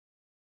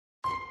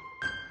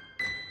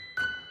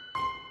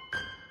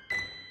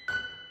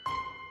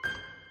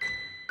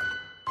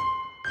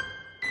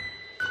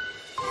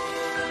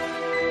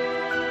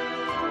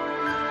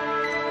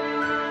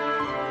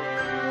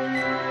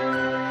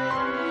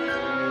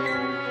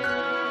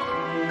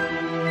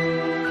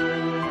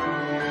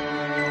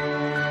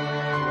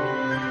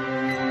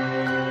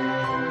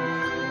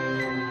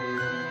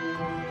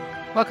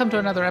Welcome to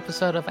another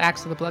episode of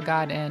Axe of the Blood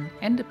God, an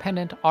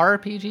independent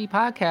RPG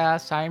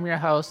podcast. I am your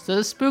host, the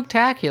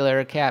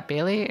spooktacular Kat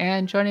Bailey,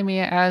 and joining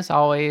me, as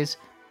always,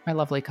 my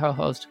lovely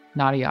co-host,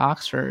 Nadia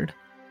Oxford.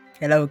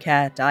 Hello,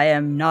 Kat. I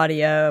am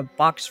Nadia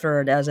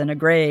Boxford, as in a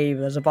grave.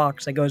 There's a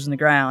box that goes in the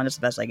ground. That's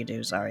the best I could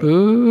do, sorry.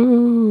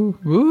 Ooh,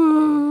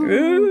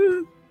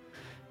 ooh.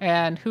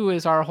 And who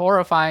is our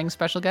horrifying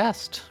special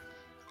guest?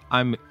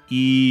 I'm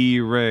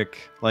Eric,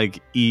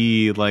 like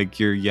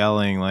you're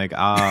yelling, like,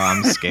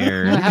 I'm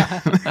scared.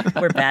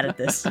 We're bad at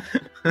this.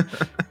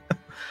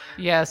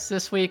 Yes,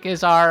 this week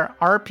is our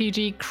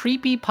RPG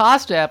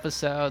Creepypasta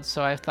episode,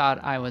 so I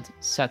thought I would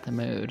set the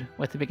mood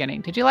with the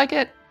beginning. Did you like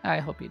it? I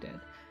hope you did.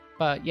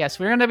 But yes,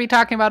 we're going to be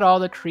talking about all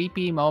the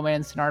creepy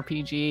moments in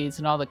RPGs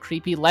and all the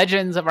creepy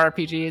legends of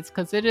RPGs,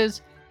 because it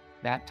is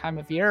that time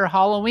of year,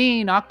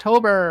 Halloween,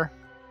 October.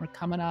 We're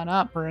coming on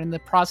up. We're in the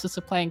process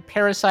of playing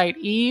Parasite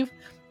Eve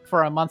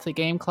for a monthly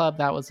game club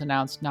that was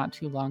announced not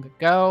too long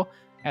ago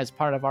as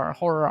part of our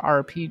horror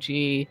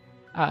RPG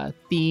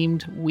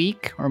themed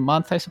week or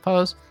month, I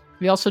suppose.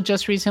 We also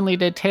just recently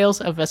did Tales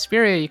of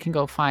Vesperia. You can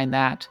go find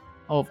that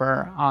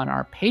over on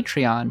our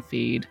Patreon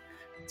feed.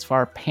 It's for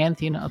our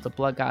Pantheon of the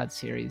Blood God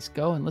series.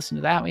 Go and listen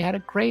to that. We had a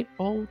great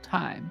old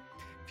time.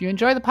 If you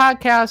enjoy the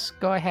podcast,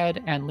 go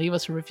ahead and leave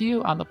us a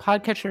review on the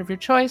podcatcher of your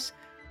choice.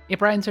 It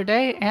brightens our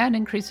day and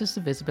increases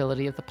the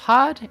visibility of the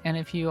pod. And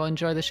if you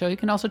enjoy the show, you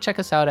can also check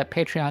us out at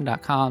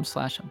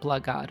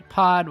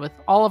patreon.com/bloodgodpod with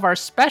all of our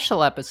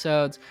special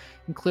episodes,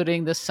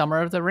 including the Summer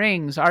of the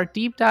Rings, our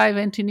deep dive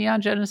into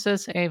Neon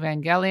Genesis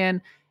Evangelion,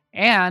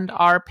 and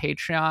our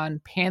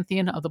Patreon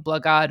Pantheon of the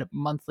Blood God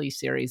monthly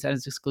series that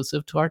is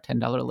exclusive to our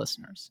 $10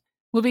 listeners.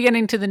 We'll be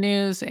getting to the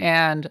news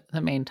and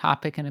the main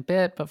topic in a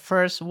bit, but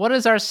first, what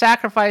is our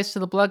sacrifice to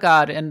the Blood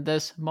God in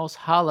this most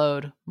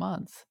hallowed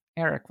month?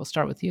 Eric, we'll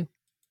start with you.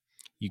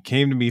 You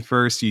came to me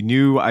first. You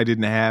knew I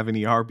didn't have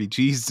any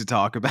RPGs to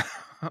talk about.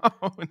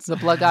 The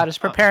Blood God is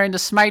preparing to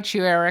smite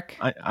you, Eric.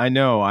 I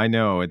know. I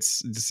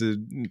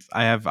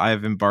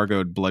have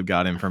embargoed Blood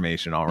God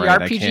information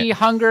already. The RPG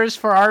hungers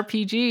for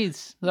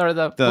RPGs. Or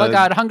the Blood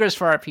God hungers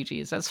for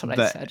RPGs. That's what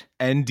I said.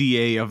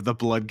 NDA of the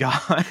Blood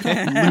God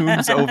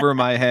looms over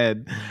my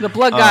head. The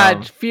Blood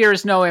God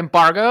fears no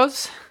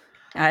embargoes.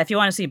 If you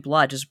want to see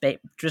blood, just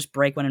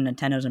break one of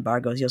Nintendo's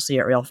embargoes. You'll see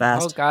it real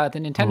fast. Oh God, the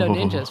Nintendo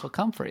ninjas will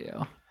come for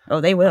you. Oh,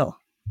 they will.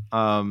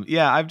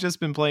 Yeah, I've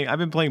been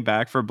playing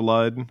Back for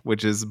Blood,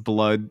 which is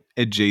blood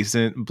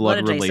adjacent,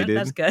 blood related.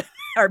 That's good.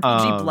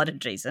 RPG blood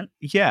adjacent.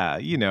 Yeah,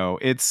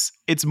 it's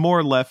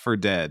more Left 4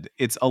 Dead.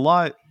 It's a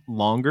lot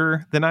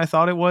longer than I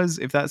thought it was,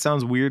 if that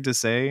sounds weird to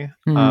say.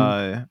 When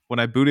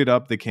I booted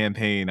up the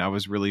campaign, I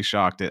was really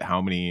shocked at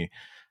how many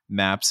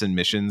maps and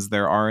missions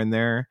there are in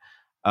there.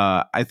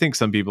 I think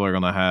some people are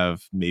going to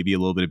have maybe a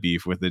little bit of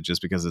beef with it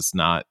just because it's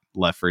not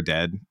Left 4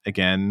 Dead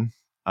again.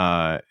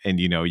 And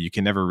you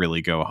can never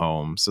really go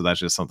home, so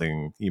that's just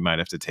something you might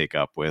have to take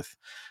up with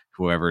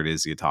whoever it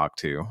is you talk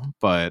to.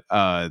 But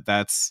I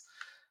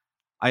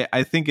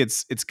think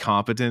it's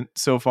competent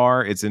so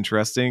far. It's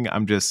interesting. I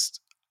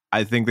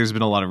think there's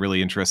been a lot of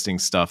really interesting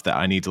stuff that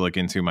I need to look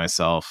into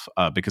myself,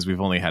 because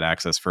we've only had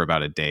access for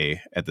about a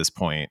day at this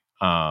point.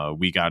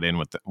 We got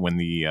in when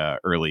the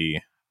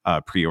early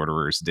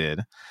pre-orderers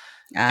did.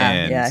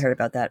 Yeah, I heard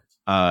about that.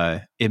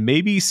 It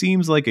maybe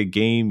seems like a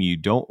game you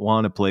don't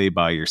want to play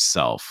by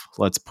yourself.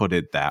 Let's put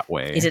it that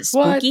way. Is it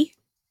spooky?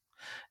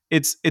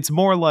 It's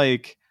more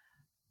like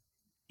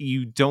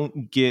you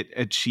don't get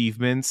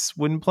achievements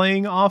when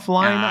playing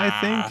offline, I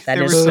think.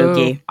 That is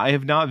spooky. I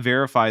have not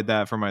verified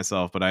that for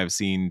myself, but I've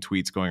seen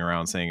tweets going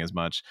around saying as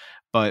much.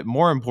 But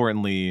more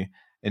importantly,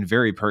 and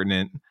very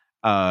pertinent,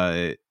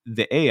 the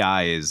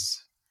AI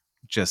is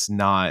just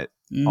not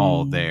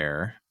all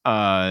there.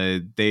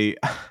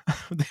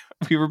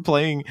 We were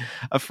playing,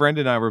 a friend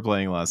and I were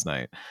playing last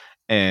night,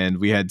 and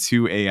we had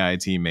two AI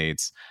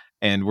teammates,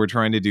 and we're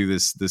trying to do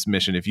this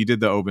mission. If you did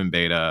the open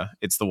beta,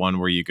 it's the one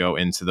where you go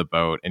into the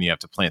boat and you have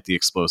to plant the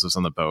explosives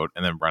on the boat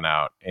and then run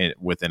out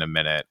within a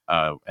minute,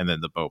 and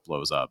then the boat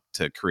blows up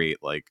to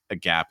create like a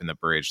gap in the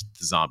bridge that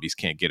the zombies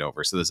can't get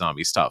over, so the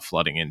zombies stop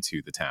flooding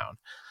into the town.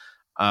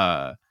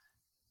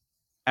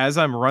 As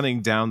I'm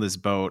running down this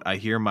boat, I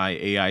hear my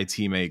AI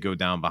teammate go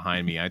down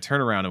behind me. I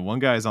turn around and one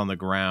guy's on the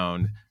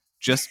ground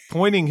just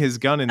pointing his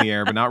gun in the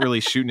air, but not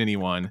really shooting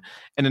anyone.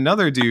 And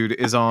another dude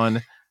is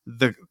on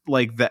the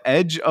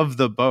edge of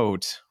the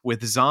boat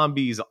with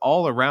zombies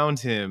all around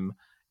him,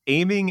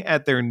 aiming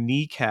at their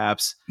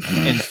kneecaps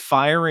and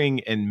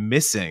firing and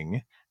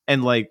missing.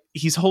 And like,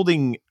 he's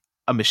holding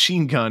a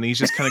machine gun. He's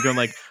just kind of going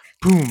like,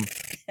 boom.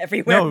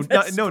 Everywhere.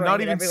 No,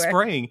 not even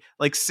spraying.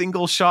 Like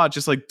single shot,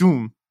 just like,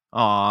 boom.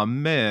 Aw,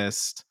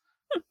 missed.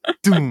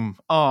 Doom.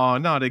 Aw,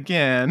 not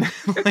again.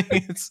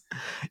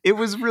 It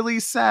was really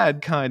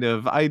sad, kind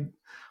of. I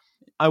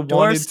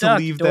wanted to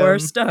leave them.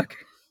 Stuck.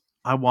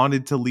 I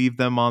wanted to leave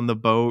them on the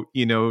boat,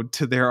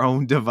 to their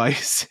own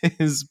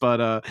devices.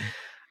 But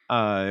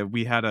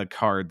we had a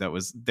card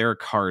there are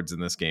cards in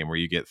this game where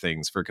you get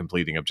things for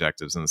completing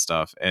objectives and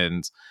stuff.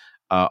 And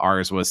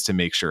Ours was to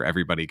make sure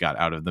everybody got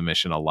out of the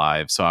mission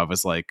alive. So I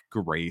was like,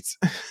 great.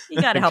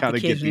 You got to help the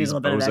kids who need a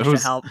little bit of extra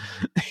help.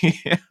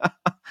 Yeah.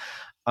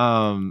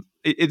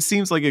 It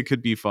seems like it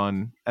could be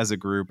fun as a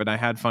group, and I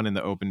had fun in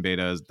the open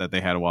beta that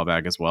they had a while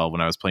back as well when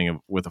I was playing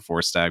it with a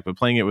 4-stack, but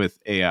playing it with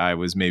AI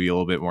was maybe a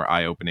little bit more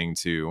eye-opening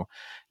too.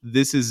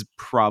 This is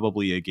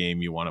probably a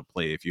game you want to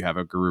play if you have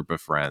a group of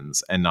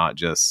friends and not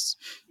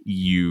just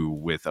you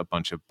with a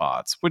bunch of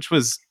bots, which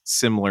was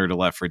similar to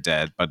Left 4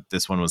 Dead, but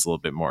this one was a little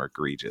bit more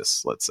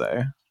egregious, let's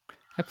say.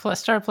 I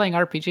started playing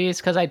RPGs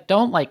because I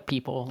don't like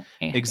people.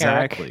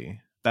 Exactly. Eric.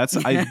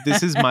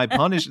 This is my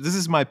this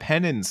is my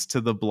penance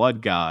to the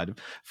blood god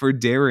for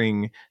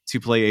daring to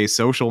play a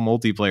social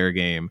multiplayer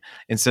game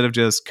instead of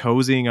just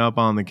cozying up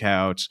on the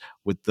couch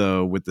with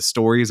the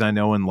stories I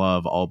know and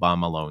love all by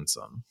my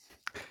lonesome.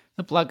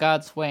 The blood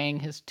god's weighing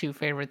his 2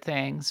 favorite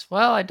things.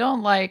 Well, I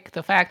don't like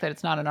the fact that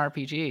it's not an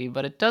RPG,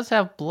 but it does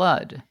have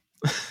blood.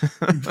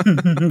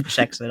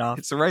 Checks it off.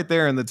 It's right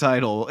there in the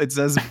title. It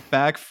says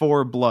back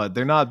for blood.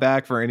 They're not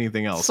back for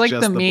anything else. It's like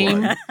just the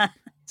meme. Blood.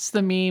 It's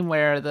the meme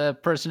where the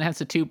person has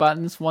the 2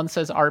 buttons. One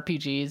says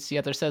RPGs, the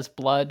other says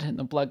blood, and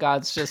the blood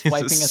god's just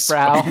wiping his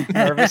brow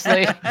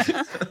nervously.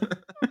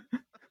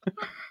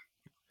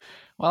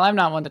 Well, I'm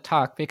not one to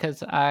talk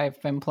because I've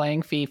been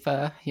playing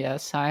FIFA.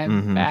 Yes,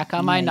 I'm back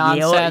on my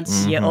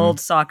nonsense. The old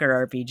soccer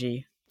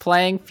RPG.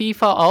 Playing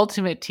FIFA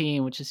Ultimate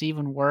Team, which is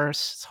even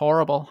worse. It's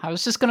horrible. I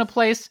was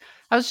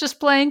just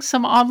playing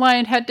some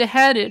online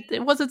head-to-head.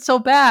 It wasn't so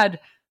bad,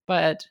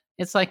 but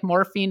it's like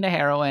morphine to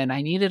heroin.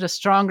 I needed a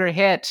stronger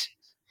hit.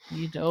 I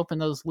need to open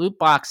those loot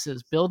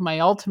boxes, build my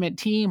ultimate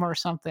team or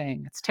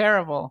something. It's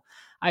terrible.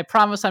 I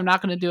promise I'm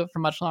not going to do it for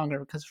much longer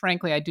because,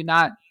 frankly, I do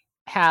not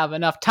have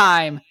enough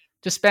time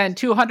to spend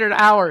 200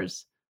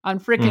 hours on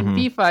freaking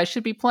FIFA. I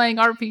should be playing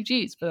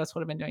RPGs, but that's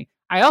what I've been doing.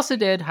 I also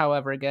did,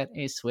 however, get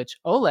a Switch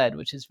OLED,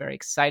 which is very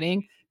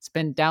exciting. It's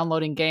been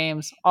downloading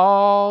games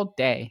all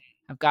day.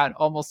 I've got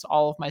almost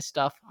all of my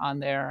stuff on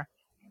there.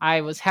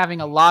 I was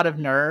having a lot of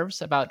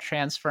nerves about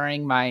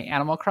transferring my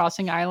Animal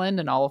Crossing island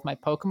and all of my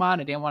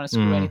Pokemon. I didn't want to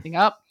screw anything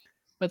up.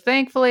 But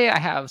thankfully, I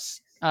have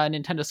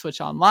Nintendo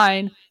Switch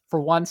Online. For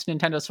once,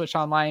 Nintendo Switch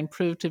Online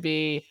proved to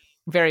be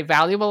very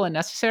valuable and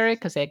necessary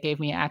because it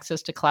gave me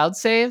access to cloud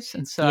saves.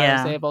 And so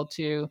I was able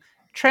to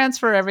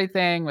transfer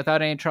everything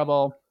without any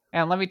trouble.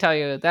 And let me tell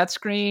you, that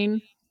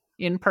screen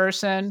in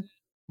person,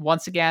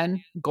 once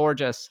again,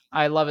 gorgeous.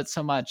 I love it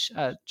so much.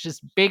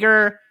 Just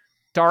bigger,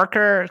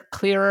 darker,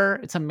 clearer.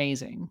 It's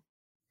amazing.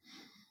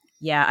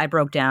 Yeah, I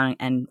broke down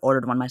and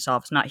ordered one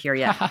myself. It's not here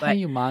yet. But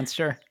you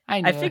monster.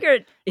 I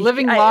figured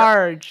living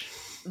large.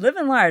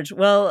 Living large.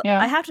 Well, yeah.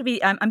 I have to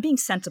be, I'm being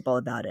sensible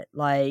about it.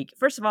 Like,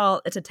 first of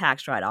all, it's a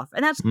tax write-off.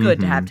 And that's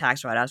good to have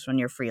tax write-offs when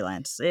you're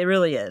freelance. It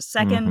really is.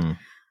 Second,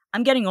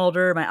 I'm getting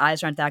older. My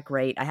eyes aren't that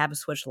great. I have a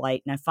Switch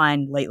Lite, and I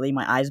find lately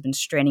my eyes have been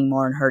straining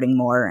more and hurting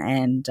more.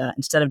 And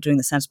instead of doing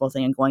the sensible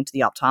thing and going to the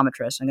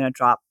optometrist, I'm going to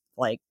drop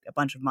like a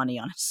bunch of money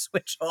on a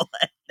Switch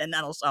OLED, and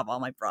that'll solve all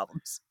my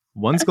problems.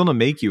 One's going to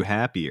make you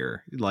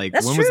happier. Like,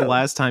 That's when true. was the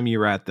last time you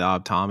were at the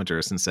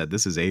optometrist and said,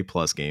 this is A+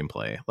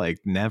 gameplay? Like,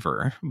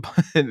 never.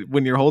 But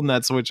when you're holding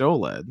that Switch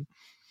OLED.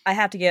 I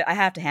have to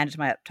hand it to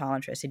my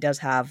optometrist. He does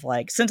have,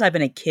 like, since I've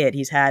been a kid,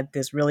 he's had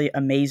this really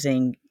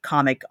amazing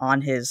comic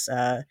on his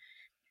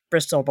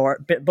Bristol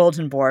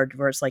bulletin board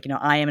where it's like,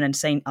 I am an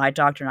insane eye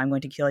doctor and I'm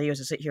going to kill you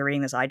as I sit here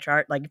reading this eye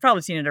chart. Like, you've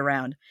probably seen it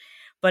around.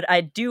 But I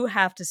do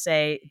have to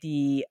say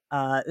the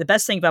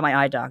best thing about my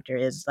eye doctor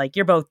is, like,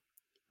 you're both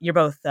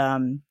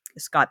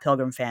Scott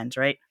Pilgrim fans,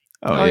 right?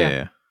 Oh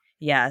yeah.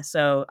 Yeah,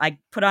 so I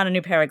put on a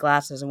new pair of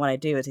glasses, and what I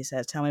do is he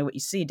says, tell me what you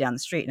see down the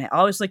street. And I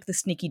always look at the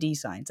sneaky D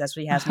signs. That's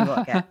what he has me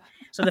look at.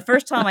 So the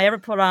first time I ever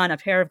put on a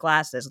pair of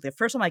glasses, the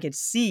first time I could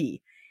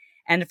see,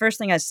 and the first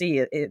thing I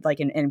see,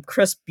 like in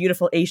crisp,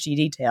 beautiful HD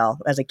detail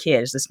as a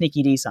kid, is the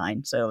sneaky D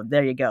sign. So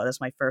there you go.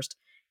 That's my first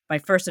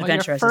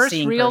adventure as a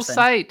seeing real person.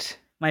 sight.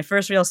 My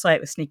first real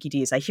sight with sneaky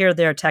Ds. I hear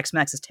their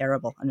Tex-Mex is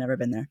terrible. I've never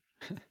been there.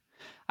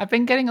 I've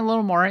been getting a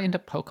little more into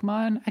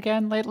Pokemon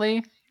again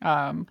lately,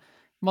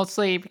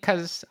 mostly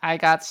because I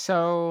got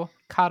so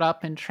caught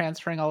up in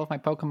transferring all of my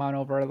Pokemon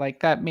over.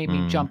 Like, that made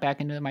me jump back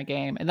into my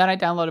game. And then I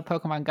downloaded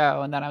Pokemon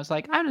Go, and then I was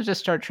like, I'm going to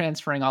just start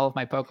transferring all of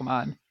my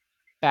Pokemon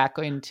back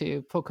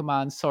into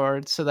Pokemon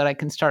Sword so that I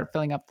can start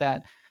filling up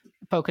that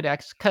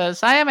Pokedex.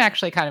 Because I am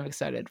actually kind of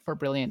excited for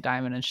Brilliant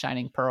Diamond and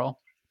Shining Pearl.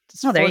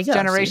 It's there you go.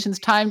 generation's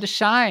time to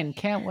shine.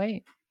 Can't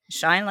wait.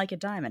 Shine like a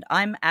diamond.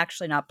 I'm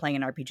actually not playing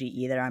an RPG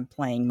either. I'm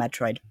playing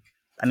Metroid.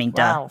 I mean,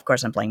 Wow. duh. Of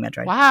course I'm playing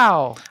Metroid.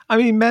 Wow. I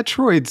mean,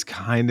 Metroid's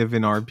kind of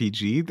an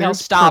RPG. No, There's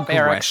stop,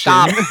 Eric.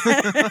 Stop.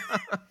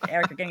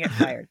 Eric, you're going to get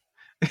fired.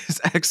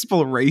 There's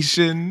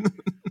exploration.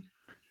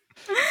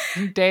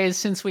 Days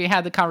since we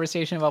had the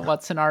conversation about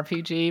what's an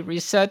RPG.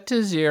 Reset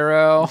to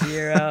 0.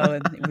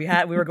 And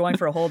we were going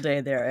for a whole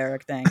day there,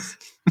 Eric. Thanks.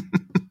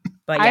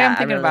 But yeah, I am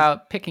thinking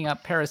about picking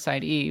up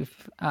Parasite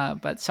Eve.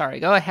 But sorry,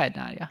 go ahead,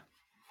 Nadia.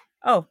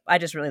 Oh, I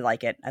just really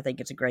like it. I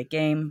think it's a great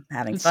game.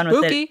 Having It's fun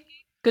spooky. with it.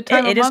 Good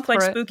time It of is month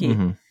quite for it.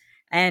 spooky.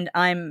 And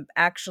I'm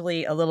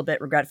actually a little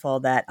bit regretful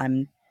that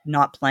I'm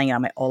not playing it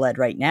on my OLED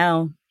right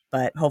now,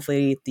 but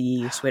hopefully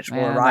the Switch will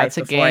arrive before I finish.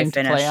 That's a game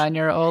to play on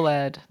your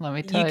OLED, let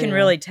me tell you. You can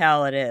really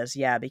tell it is,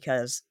 yeah,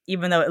 because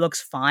even though it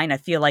looks fine, I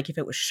feel like if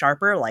it was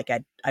sharper, like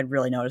I'd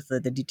really notice the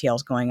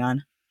details going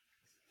on.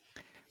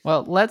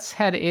 Well, let's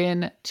head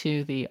in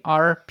to the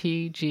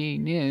RPG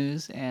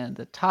news, and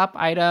the top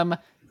item,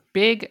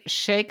 big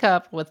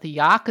shakeup with the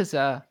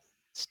Yakuza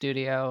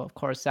studio. Of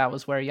course, that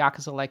was where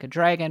Yakuza Like a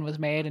Dragon was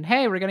made, and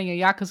hey, we're getting a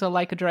Yakuza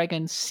Like a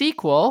Dragon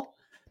sequel.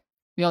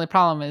 The only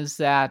problem is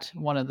that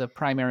one of the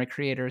primary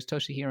creators,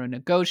 Toshihiro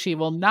Nagoshi,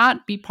 will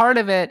not be part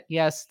of it.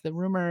 Yes, the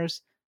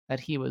rumors that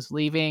he was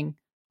leaving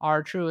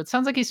are true. It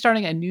sounds like he's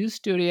starting a new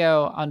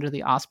studio under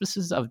the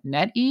auspices of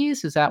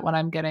NetEase. Is that what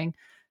I'm getting?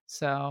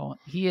 So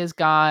he is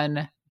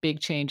gone.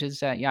 Big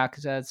changes at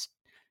Yakuza. It's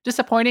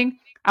disappointing.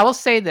 I will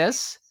say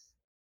this.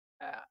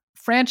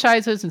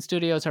 Franchises and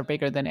studios are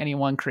bigger than any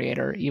one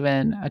creator,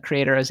 even a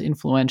creator as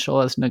influential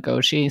as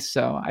Nagoshi.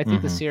 So I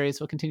think the series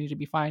will continue to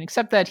be fine,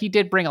 except that he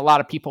did bring a lot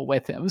of people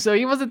with him. So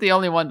he wasn't the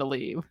only one to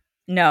leave.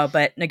 No,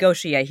 but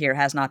Nagoshi, I hear,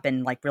 has not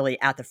been like really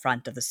at the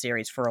front of the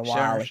series for a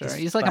while. Sure.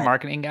 He's like a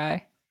marketing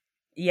guy.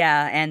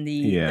 Yeah, and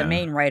the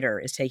main writer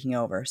is taking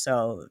over.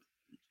 So,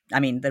 I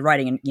mean, the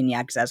writing in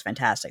Yakuza is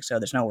fantastic. So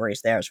there's no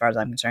worries there as far as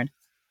I'm concerned.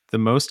 The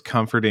most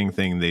comforting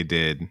thing they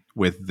did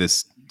with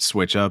this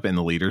switch up in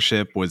the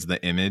leadership was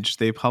the image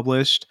they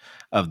published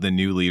of the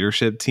new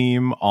leadership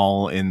team,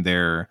 all in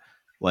their,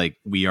 like,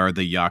 we are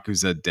the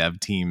Yakuza dev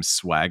team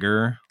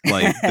swagger,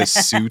 like the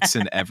suits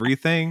and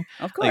everything.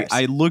 Of course. Like,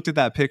 I looked at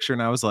that picture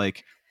and I was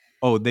like,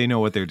 oh, they know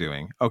what they're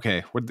doing.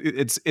 Okay,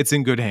 it's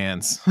in good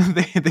hands.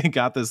 they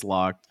got this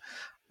locked.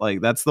 Like,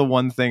 that's the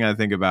one thing I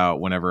think about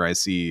whenever I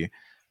see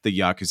the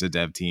Yakuza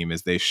dev team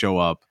is they show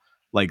up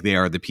like they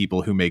are the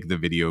people who make the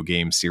video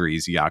game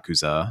series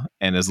Yakuza.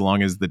 And as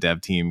long as the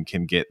dev team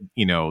can get,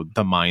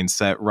 the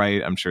mindset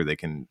right, I'm sure they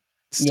can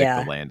stick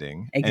the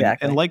landing.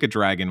 Exactly. And Like a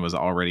Dragon was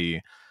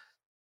already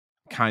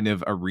kind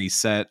of a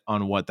reset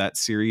on what that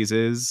series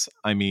is.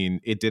 I mean,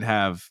 it did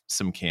have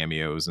some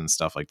cameos and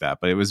stuff like that,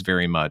 but it was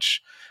very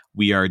much,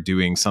 we are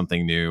doing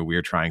something new. We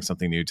are trying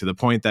something new, to the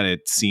point that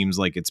it seems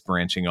like it's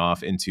branching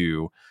off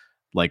into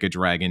Like a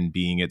Dragon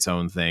being its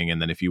own thing.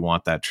 And then if you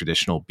want that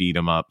traditional beat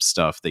 'em up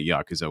stuff that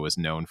Yakuza was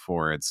known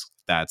for,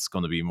 that's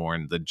going to be more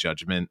in the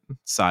Judgment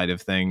side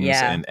of things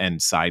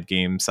and side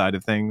game side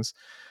of things.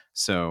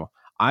 So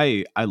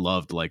I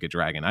loved Like a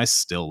Dragon. I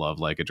still love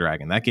Like a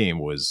Dragon. That game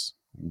was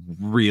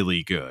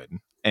really good,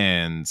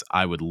 and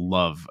I would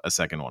love a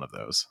second one of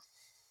those.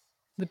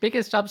 The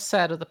biggest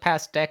upset of the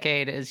past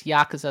decade is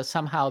Yakuza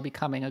somehow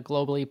becoming a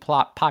globally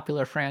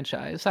popular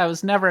franchise. I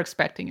was never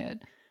expecting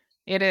it.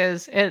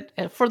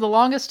 It for the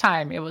longest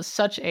time, it was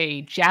such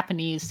a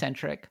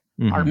Japanese-centric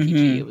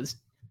RPG. It was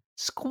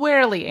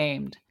squarely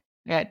aimed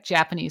at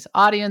Japanese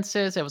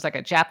audiences. It was like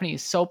a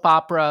Japanese soap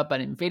opera, but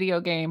in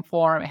video game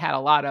form. It had a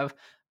lot of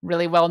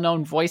really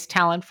well-known voice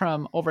talent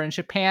from over in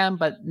Japan,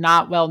 but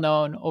not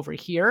well-known over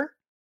here.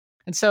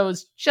 And so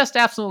it's just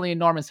absolutely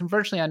enormous and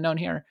virtually unknown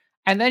here.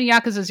 And then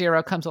Yakuza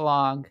 0 comes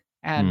along,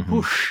 and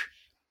whoosh.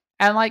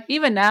 And like,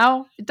 even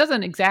now, it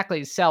doesn't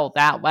exactly sell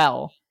that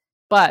well,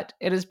 but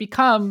it has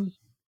become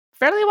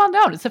fairly well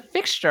known. It's a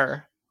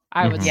fixture,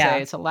 I would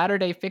say. It's a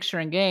latter-day fixture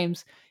in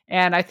games.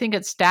 And I think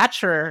its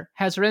stature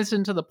has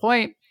risen to the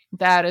point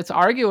that it's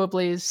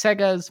arguably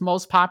Sega's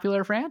most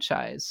popular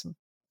franchise.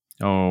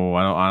 Oh,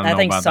 I don't know. I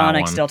think about Sonic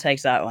that one. still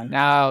takes that one.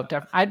 No,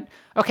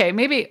 okay,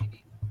 maybe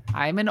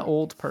I'm an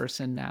old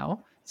person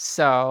now,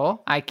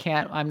 so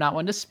I'm not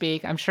one to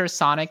speak. I'm sure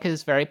Sonic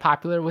is very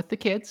popular with the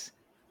kids.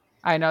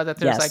 I know that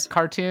there's like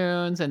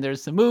cartoons and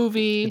there's the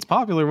movie. It's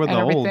popular with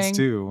the olds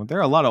too. There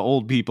are a lot of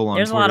old people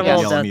on Twitter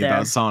yelling at me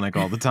about Sonic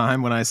all the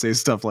time when I say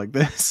stuff like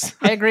this.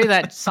 I agree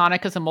that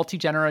Sonic is a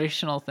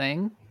multi-generational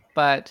thing,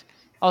 but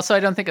also I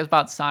don't think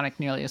about Sonic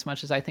nearly as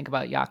much as I think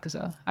about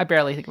Yakuza. I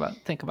barely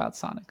think about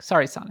Sonic.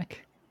 Sorry,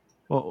 Sonic.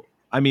 Well,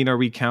 I mean, are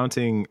we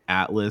counting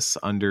Atlas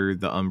under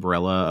the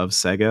umbrella of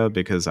Sega?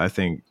 Because I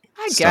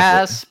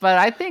guess, but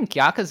I think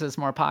Yakuza is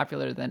more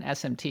popular than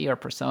SMT or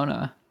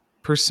Persona.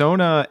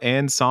 Persona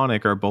and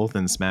Sonic are both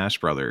in Smash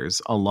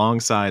Brothers,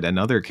 alongside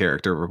another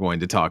character we're going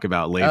to talk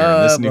about later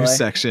in this new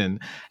section.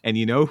 And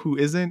you know who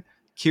isn't?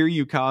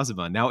 Kiryu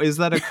Kazuma. Now, is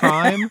that a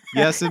crime?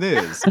 Yes, it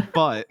is.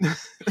 But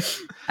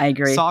I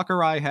agree.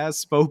 Sakurai has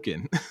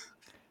spoken.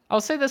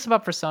 I'll say this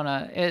about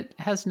Persona. It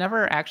has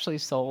never actually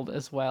sold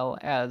as well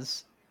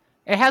as...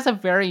 It has a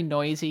very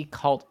noisy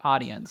cult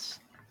audience.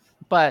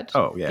 But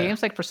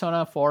games like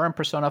Persona 4 and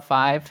Persona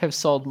 5 have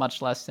sold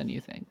much less than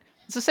you think.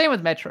 It's the same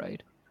with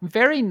Metroid.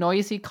 Very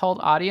noisy cult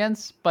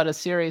audience, but a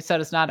series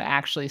that has not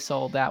actually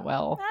sold that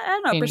well. I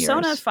don't know.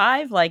 Persona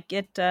 5, like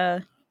it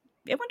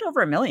went over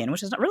 1 million,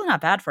 which is really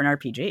not bad for an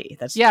RPG.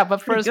 That's but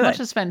for as much as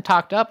it's been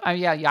talked up,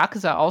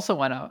 Yakuza also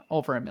went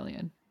over 1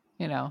 million.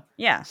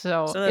 Yeah.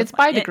 So it's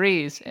by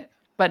degrees,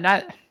 but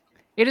not.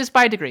 It is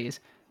by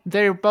degrees.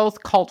 They're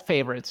both cult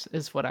favorites,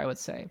 is what I would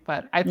say.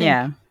 But I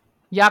think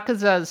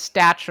Yakuza's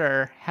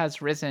stature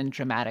has risen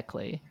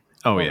dramatically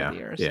over the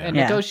years, and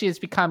Nagoshi has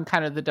become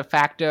kind of the de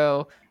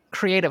facto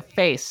creative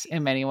face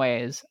in many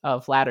ways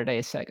of latter-day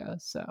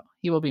Sega. So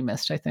he will be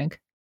missed, I think.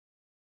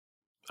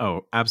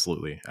 Oh,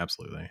 absolutely.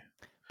 Absolutely.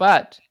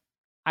 But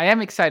I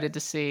am excited to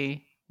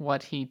see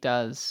what he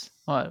does,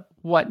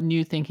 what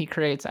new thing he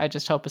creates. I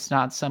just hope it's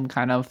not some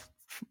kind of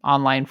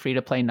online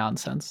free-to-play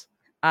nonsense.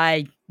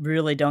 I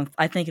really don't.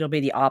 I think it'll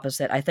be the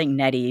opposite. I think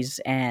NetEase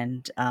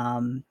and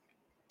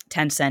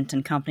Tencent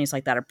and companies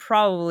like that are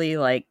probably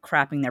like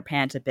crapping their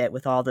pants a bit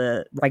with all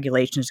the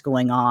regulations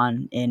going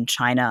on in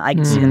China. I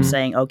can see them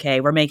saying,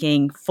 okay, we're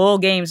making full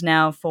games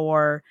now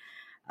for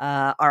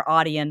our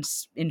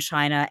audience in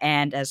China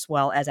and as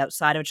well as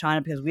outside of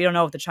China, because we don't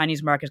know what the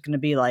Chinese market is going to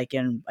be like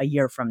in a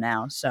year from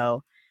now.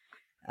 So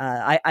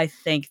I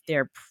think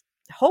they're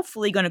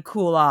hopefully going to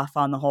cool off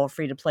on the whole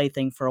free-to-play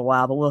thing for a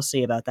while, but we'll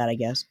see about that, I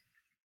guess.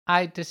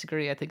 I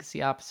disagree. I think it's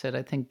the opposite.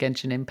 I think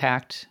Genshin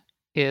Impact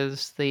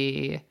is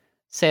the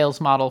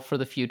sales model for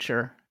the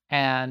future,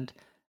 and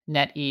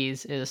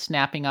NetEase is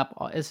snapping up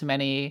as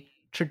many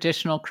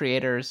traditional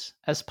creators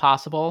as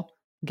possible,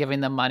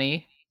 giving them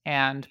money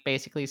and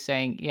basically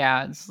saying,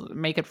 yeah,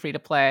 make it free to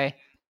play,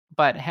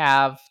 but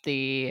have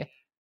the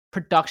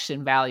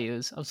production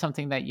values of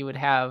something that you would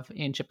have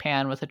in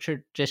Japan with a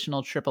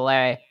traditional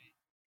AAA,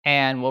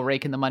 and we'll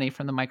rake in the money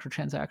from the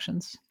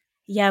microtransactions.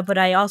 Yeah, but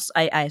I also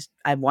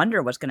I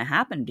wonder what's going to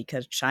happen,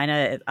 because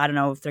China, I don't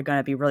know if they're going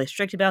to be really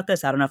strict about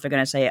this. I don't know if they're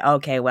going to say,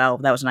 okay, well,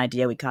 that was an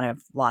idea, we kind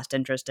of lost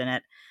interest in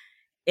it.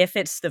 If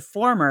it's the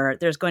former,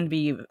 there's going to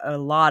be a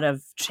lot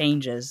of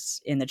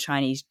changes in the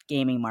Chinese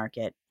gaming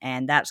market,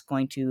 and that's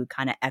going to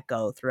kind of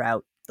echo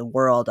throughout the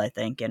world, I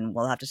think, and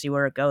we'll have to see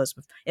where it goes.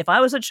 If I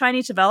was a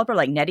Chinese developer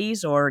like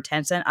NetEase or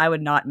Tencent, I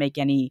would not make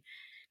any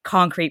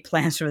concrete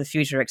plans for the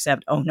future,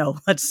 except, oh no,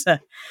 let's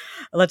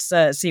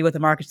see what the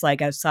market's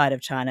like outside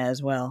of China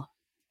as well.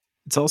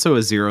 It's also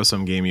a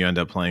zero-sum game you end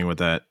up playing with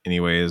that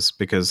anyways,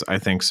 because I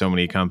think so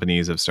many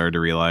companies have started to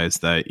realize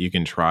that you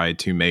can try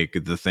to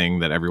make the thing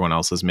that everyone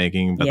else is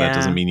making, but that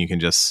doesn't mean you can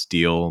just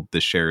steal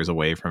the shares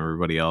away from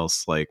everybody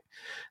else. Like,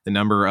 the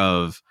number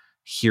of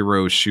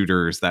hero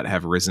shooters that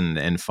have risen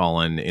and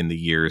fallen in the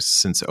years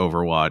since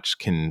Overwatch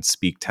can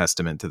speak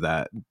testament to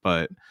that.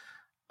 But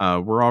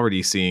we're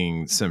already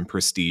seeing some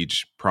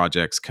prestige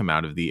projects come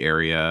out of the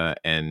area,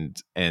 and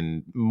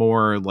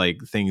more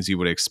like things you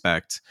would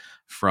expect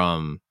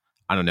from,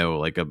 I don't know,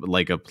 like a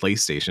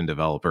PlayStation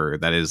developer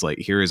that is like,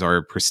 here is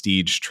our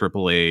prestige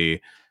AAA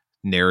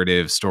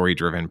narrative story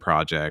driven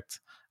project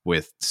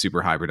with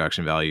super high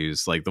production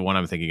values. Like the one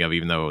I'm thinking of,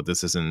 even though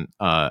this isn't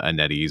a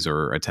NetEase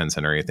or a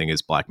Tencent or anything,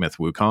 is Black Myth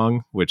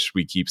Wukong, which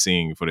we keep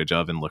seeing footage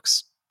of and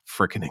looks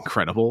freaking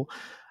incredible.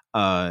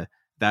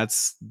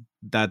 That's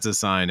a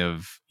sign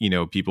of, you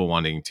know, people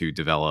wanting to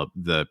develop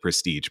the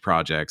prestige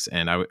projects.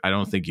 And I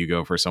don't think you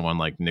go for someone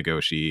like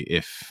Nagoshi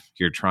if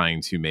you're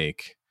trying to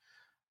make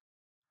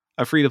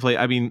a free-to-play.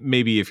 I mean,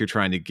 maybe if you're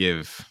trying to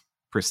give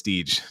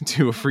prestige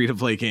to a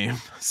free-to-play game.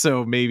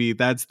 So maybe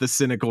that's the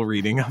cynical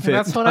reading of it.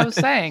 That's what I was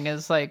saying,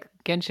 is like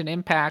Genshin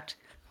Impact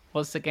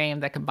was the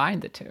game that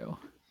combined the two.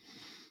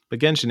 But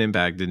Genshin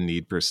Impact didn't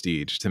need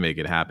prestige to make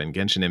it happen.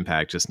 Genshin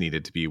Impact just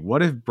needed to be,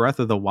 what if Breath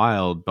of the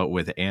Wild, but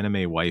with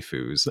anime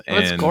waifus?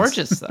 Well, it's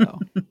gorgeous, though.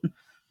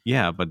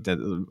 Yeah, but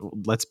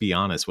let's be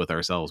honest with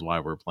ourselves why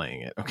we're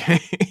playing it, okay?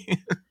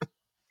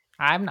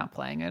 I'm not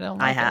playing it.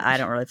 I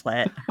don't really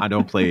play it. I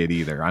don't play it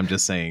either. I'm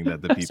just saying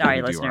that the people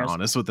who do are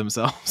honest with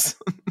themselves.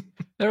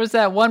 There was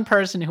that one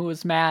person who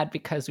was mad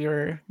because we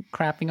were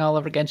crapping all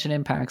over Genshin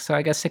Impact, so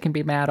I guess it can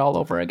be mad all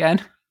over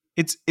again.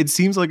 It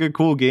seems like a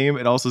cool game.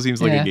 It also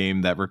seems like a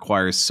game that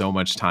requires so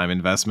much time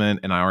investment,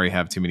 and I already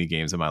have too many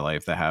games in my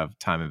life that have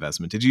time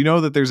investment. Did you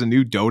know that there's a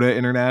new Dota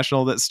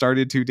International that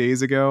started 2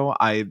 days ago?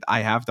 I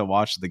have to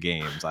watch the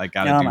games. I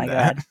gotta do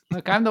that. God.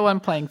 Look, I'm the one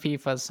playing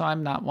FIFA, so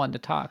I'm not one to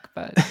talk,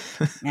 but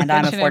and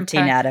I'm a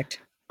 14 addict.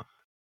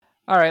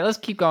 All right, let's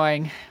keep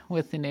going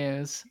with the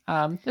news.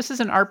 This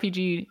isn't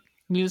RPG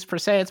news per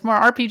se. It's more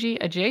RPG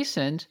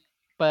adjacent,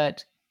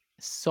 but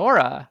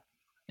Sora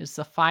is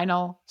the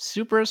final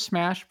Super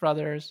Smash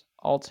Bros.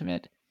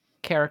 Ultimate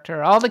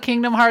character. All the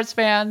Kingdom Hearts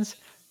fans,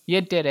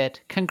 you did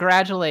it.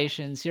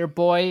 Congratulations. Your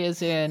boy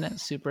is in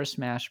Super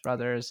Smash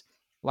Bros.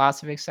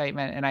 Lots of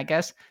excitement, and I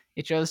guess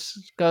it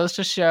just goes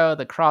to show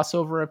the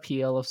crossover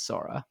appeal of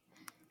Sora.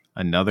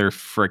 Another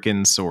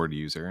frickin' sword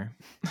user.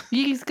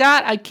 He's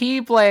got a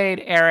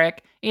Keyblade,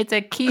 Eric. It's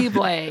a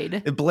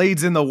Keyblade. It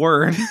blades in the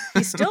word.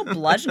 He still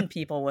bludgeon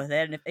people with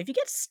it. And if you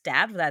get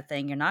stabbed with that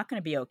thing, you're not going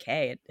to be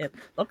okay. It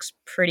looks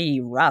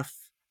pretty rough.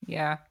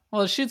 Yeah.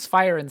 Well, it shoots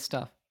fire and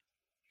stuff.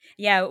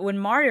 Yeah, when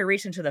Mario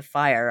reached into the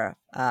fire,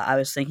 I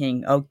was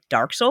thinking, oh,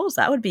 Dark Souls?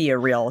 That would be a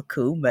real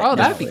coup. But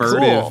that'd be furtive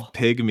cool.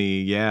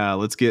 Pygmy. Yeah,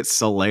 let's get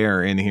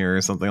Solaire in here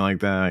or something like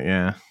that.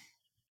 Yeah.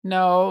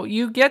 No,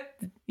 you get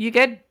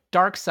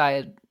Dark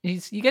Side.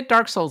 You get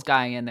Dark Souls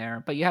guy in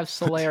there, but you have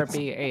Solaire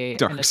be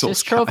an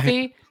assist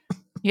trophy.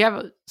 You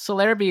have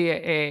Solaire be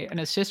an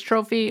assist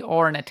trophy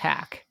or an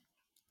attack.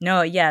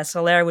 No, yeah,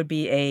 Solaire would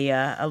be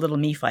a little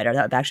Mii fighter.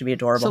 That would actually be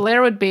adorable.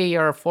 Solaire would be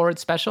your forward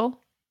special.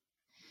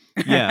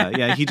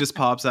 Yeah, he just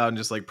pops out and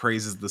just like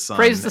praises the sun.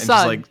 Praise the and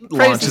sun. Just like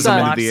Praise launches the sun.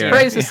 him into the air.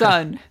 Praise the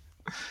sun.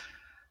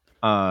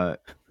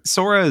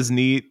 Sora is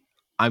neat.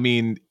 I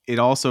mean, it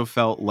also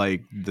felt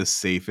like the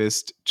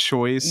safest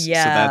choice.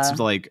 Yeah. So that's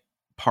like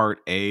part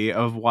A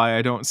of why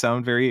I don't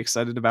sound very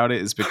excited about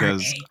it, is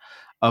because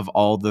of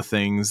all the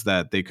things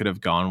that they could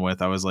have gone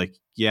with. I was like,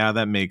 yeah,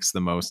 that makes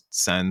the most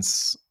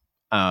sense.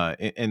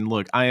 And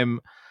look,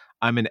 I'm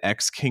an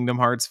ex Kingdom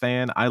Hearts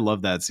fan. I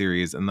love that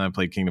series, and then I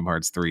played Kingdom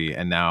Hearts 3,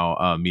 and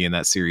now me and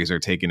that series are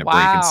taking a break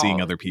and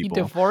seeing other people.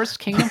 You divorced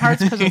Kingdom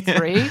Hearts because of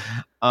 3?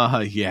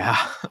 Yeah.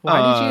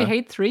 Why did you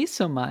hate 3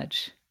 so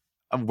much?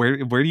 Where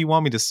do you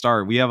want me to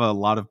start? We have a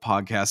lot of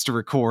podcasts to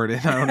record,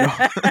 and I don't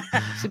know.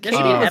 So Katie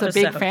was a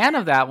big fan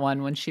of that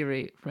one when she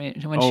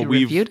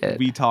reviewed it.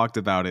 We talked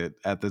about it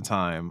at the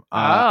time.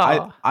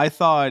 Oh. I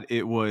thought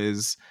it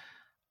was,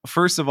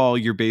 first of all,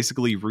 you're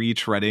basically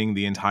retreading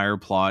the entire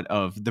plot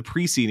of the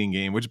preceding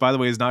game, which, by the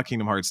way, is not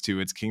Kingdom Hearts 2.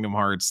 It's Kingdom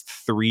Hearts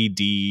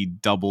 3D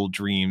Double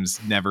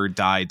Dreams Never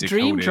Die Decoded.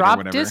 Dream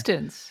Drop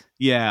Distance.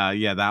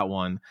 Yeah, that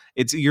one.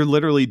 You're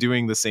literally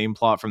doing the same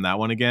plot from that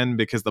one again,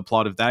 because the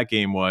plot of that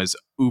game was,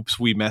 oops,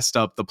 we messed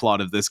up the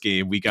plot of this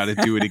game. We got to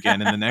do it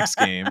again in the next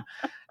game.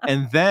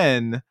 And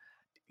then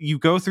you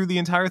go through the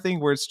entire thing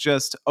where it's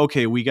just,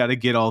 okay, we got to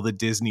get all the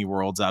Disney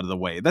worlds out of the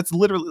way. That's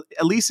literally,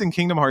 at least in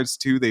Kingdom Hearts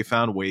 2, they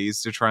found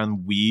ways to try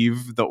and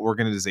weave the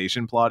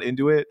organization plot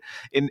into it.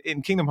 In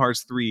Kingdom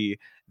Hearts 3,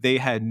 they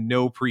had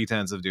no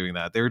pretense of doing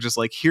that. They were just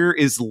like, here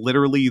is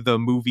literally the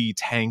movie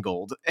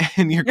Tangled,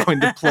 and you're going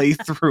to play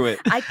through it.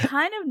 I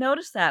kind of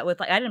noticed that with,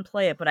 like, I didn't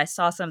play it, but I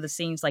saw some of the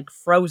scenes like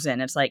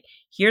Frozen. It's like,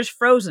 here's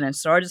Frozen, and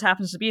Sora just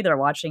happens to be there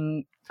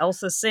watching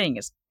Elsa sing.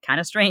 It's kind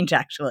of strange,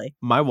 actually.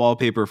 My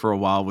wallpaper for a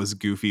while was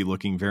Goofy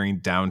looking very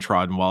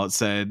downtrodden while it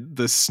said,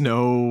 the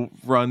snow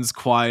runs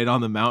quiet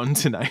on the mountain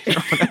tonight.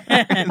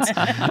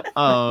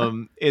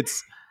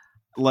 It's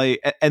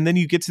like, and then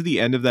you get to the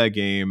end of that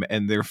game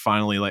and they're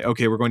finally like,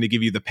 okay, we're going to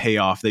give you the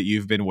payoff that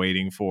you've been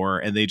waiting for.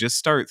 And they just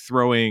start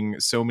throwing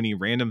so many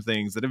random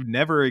things that have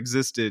never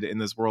existed in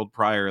this world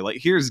prior. Like,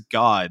 here's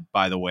God,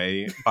 by the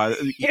way.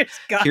 Here's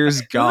God.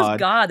 Who's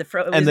God?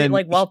 Is it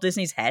like Walt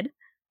Disney's head?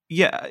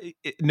 Yeah,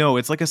 no,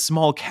 it's like a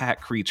small cat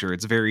creature.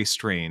 It's very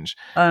strange.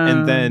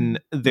 And then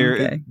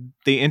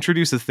they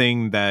introduce a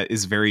thing that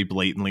is very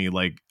blatantly,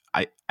 like,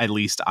 at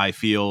least I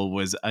feel,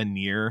 was a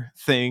near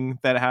thing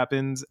that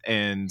happens.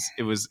 And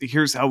it was,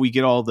 here's how we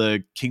get all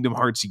the Kingdom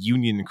Hearts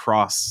Union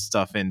Cross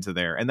stuff into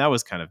there. And that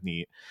was kind of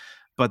neat.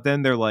 But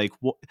then they're like,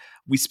 well,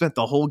 we spent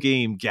the whole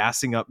game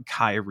gassing up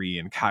Kairi,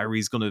 and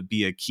Kairi's going to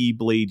be a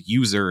Keyblade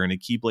user and a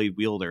Keyblade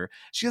wielder.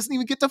 She doesn't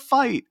even get to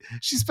fight.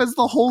 She spends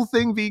the whole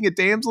thing being a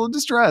damsel in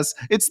distress.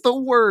 It's the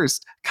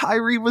worst.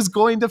 Kairi was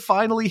going to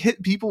finally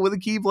hit people with a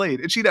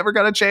Keyblade, and she never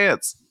got a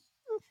chance.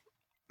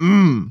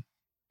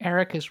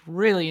 Eric is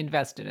really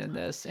invested in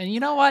this. And you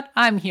know what?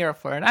 I'm here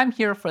for it. I'm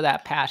here for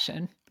that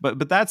passion.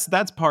 But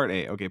that's part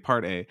A. Okay,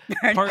 part A.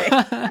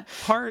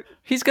 Part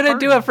He's going to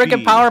do a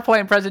freaking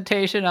PowerPoint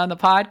presentation on the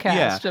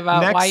podcast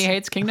about why he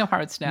hates Kingdom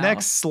Hearts now.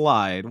 Next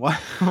slide. Why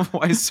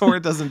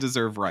Sora doesn't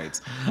deserve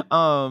rights.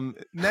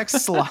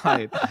 Next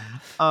slide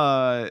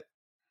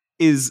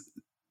is,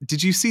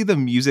 did you see the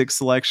music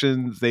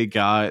selection they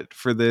got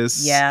for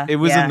this? Yeah. It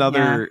was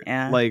another,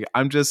 like,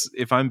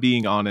 if I'm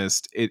being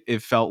honest,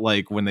 it felt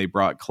like when they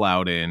brought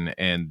Cloud in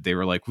and they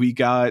were like, we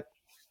got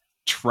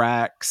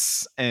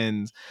tracks,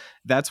 and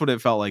that's what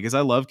it felt like. Is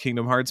I love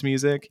Kingdom Hearts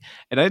music,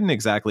 and I didn't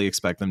exactly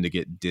expect them to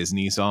get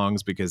Disney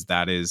songs, because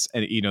that is,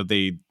 and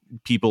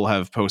people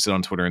have posted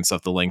on Twitter and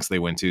stuff the links they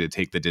went to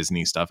take the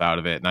Disney stuff out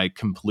of it, and I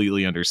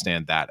completely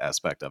understand that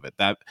aspect of it.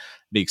 That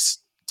makes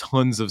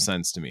tons of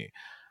sense to me.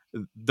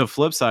 The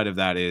flip side of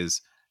that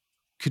is,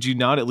 could you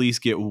not at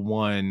least get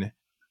one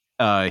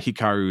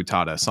Hikaru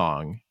Utada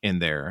song in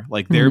there?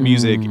 Like, their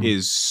music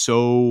is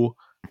so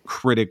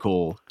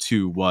critical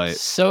to what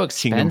so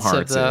expensive, Kingdom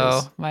Hearts though.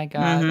 is. My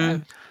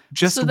God.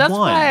 So that's one.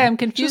 why I'm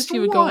confused. Just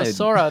You would one. go with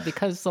Sora,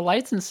 because the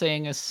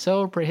licensing is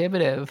so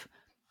prohibitive.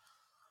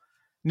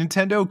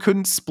 Nintendo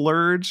couldn't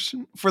splurge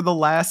for the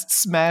last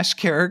Smash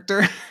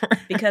character.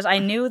 Because I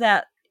knew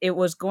that it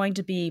was going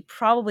to be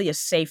probably a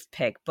safe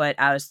pick, but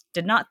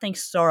did not think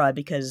Sora,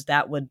 because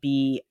that would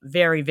be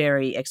very,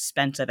 very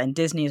expensive, and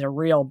Disney is a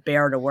real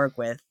bear to work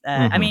with.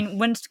 I mean,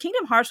 when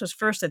Kingdom Hearts was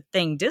first a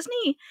thing,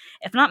 Disney,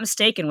 if not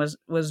mistaken,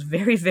 was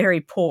very,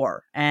 very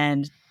poor,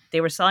 and they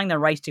were selling the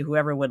rights to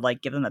whoever would,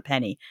 like, give them a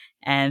penny.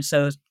 And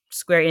so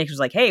Square Enix was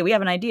like, hey, we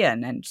have an idea,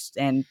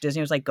 and Disney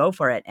was like, go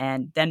for it.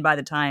 And then by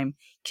the time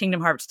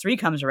Kingdom Hearts 3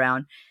 comes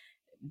around,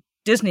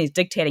 Disney's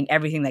dictating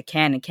everything that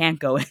can and can't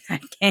go in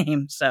that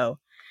game, so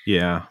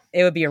yeah,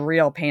 it would be a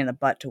real pain in the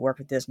butt to work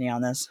with Disney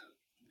on this.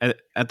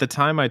 At the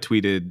time I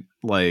tweeted,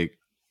 like,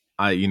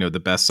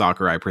 the best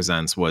Sakurai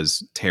presents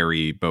was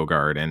Terry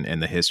Bogard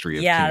and the history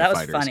of King that of was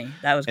Fighters. Funny.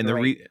 That was and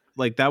great.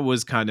 That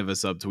was kind of a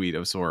subtweet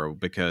of Sora,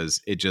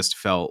 because it just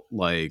felt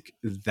like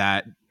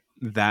that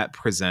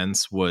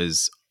presents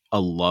was a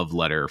love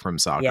letter from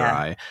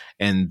Sakurai,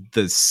 and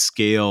the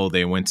scale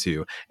they went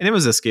to, and it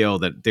was a scale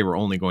that they were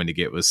only going to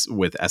get was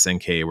with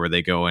SNK, where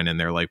they go in and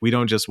they're like, we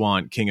don't just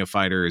want King of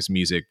Fighters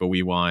music, but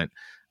we want,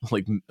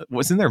 like,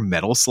 wasn't there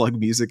Metal Slug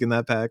music in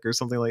that pack or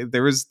something like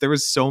that? There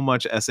was so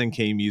much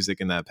SNK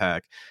music in that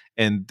pack,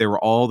 and there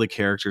were all the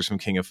characters from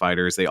King of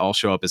Fighters. They all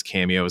show up as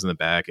cameos in the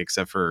back,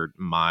 except for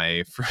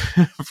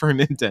for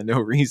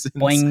Nintendo reasons.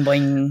 Boing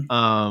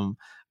boing.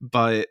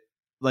 But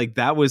like,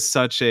 that was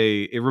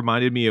it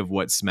reminded me of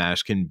what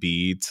Smash can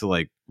be to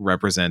like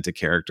represent a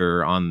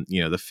character on,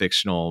 you know, the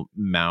fictional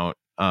Mount.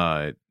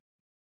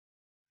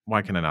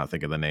 Why can I not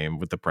think of the name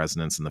with the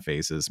presidents and the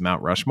faces?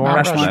 Mount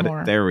Rushmore.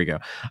 There we go.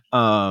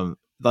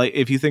 Like,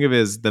 if you think of it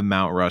as the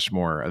Mount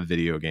Rushmore of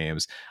video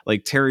games,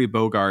 like Terry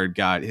Bogard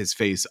got his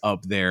face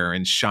up there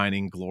in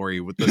shining glory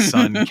with the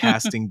sun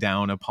casting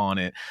down upon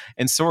it,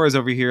 and Sora's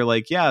over here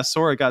like, yeah,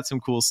 Sora got some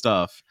cool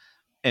stuff,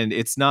 and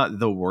it's not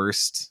the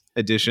worst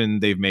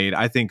edition they've made.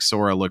 I think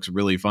Sora looks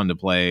really fun to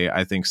play.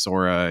 I think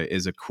Sora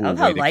is a cool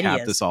way to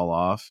cap this all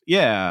off.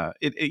 Yeah,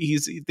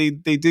 they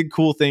did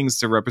cool things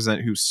to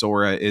represent who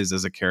Sora is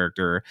as a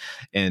character,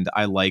 and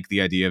I like the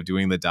idea of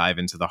doing the dive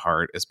into the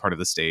heart as part of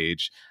the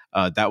stage.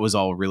 That was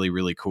all really,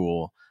 really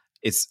cool.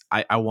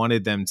 I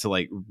wanted them to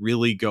like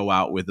really go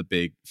out with a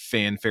big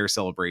fanfare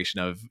celebration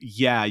of,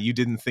 yeah, you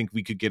didn't think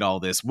we could get all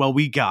this, well,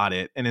 we got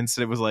it. And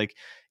instead it was like,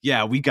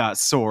 yeah, we got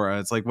Sora.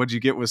 It's like, what'd you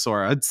get with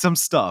Sora? Some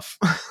stuff.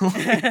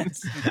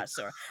 Got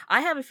Sora.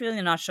 I have a feeling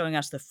they're not showing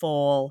us the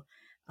full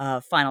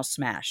final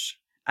Smash.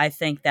 I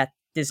think that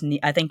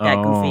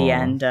Goofy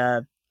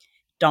and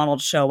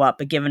Donald show up,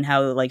 but given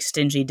how like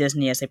stingy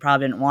Disney is, they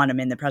probably didn't want him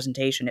in the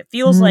presentation. It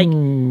feels like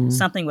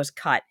something was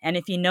cut. And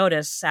if you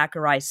notice,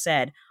 Sakurai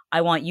said, I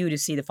want you to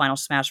see the final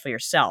Smash for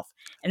yourself.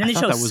 And then they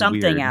showed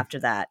something weird after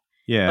that.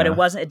 Yeah. But it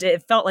wasn't,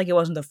 it felt like it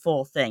wasn't the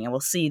full thing. And we'll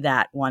see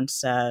that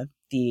once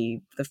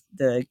the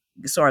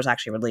Sora's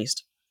actually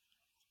released.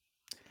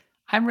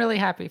 I'm really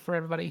happy for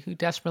everybody who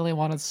desperately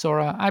wanted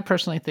Sora. I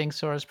personally think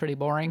Sora's pretty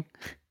boring.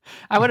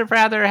 I would have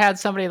rather had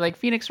somebody like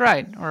Phoenix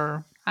Wright,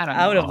 or I don't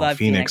know. I would have loved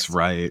Phoenix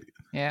Wright.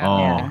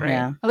 Yeah, great.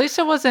 Yeah. At least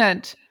it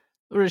wasn't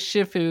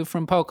Urshifu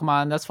from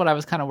Pokemon. That's what I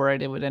was kind of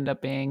worried it would end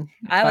up being.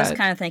 I was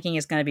kind of thinking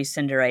it's going to be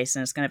Cinderace,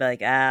 and it's going to be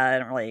like, I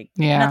don't really.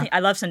 Yeah.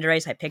 I love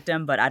Cinderace. I picked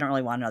him, but I don't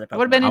really want another Pokemon. I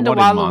would have been into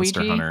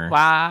Waluigi.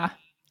 Wow.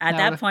 At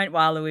that point,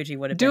 Waluigi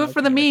would have been. Do it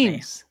for the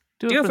memes.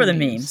 Do it for the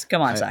memes.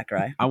 Come on,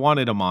 Sakurai. I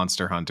wanted a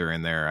Monster Hunter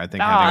in there. I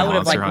think having a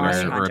Monster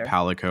Hunter or a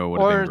Palico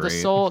would have been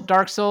great. Or the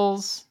Dark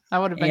Souls. That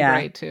would have been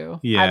great too.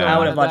 Yeah. I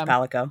would have loved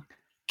Palico.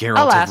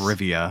 Geralt of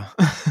Rivia.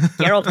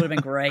 Geralt would have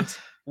been great.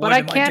 What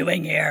am I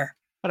doing here?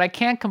 But I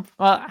can't.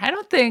 I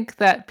don't think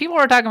that people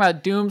were talking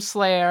about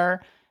Doomslayer.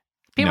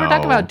 People were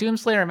talking about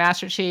Doomslayer and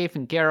Master Chief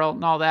and Geralt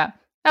and all that.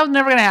 That was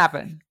never going to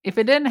happen. If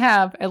it didn't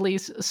have at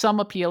least some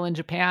appeal in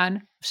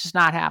Japan, it's just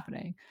not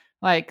happening.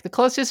 Like, the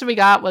closest we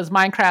got was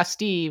Minecraft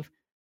Steve,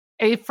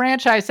 a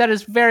franchise that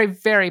is very,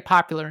 very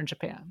popular in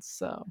Japan.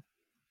 So,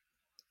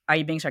 are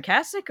you being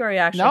sarcastic, or are you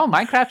actually? No,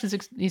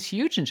 Minecraft is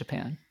huge in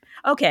Japan.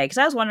 Okay, because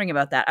I was wondering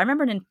about that. I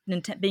remember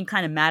being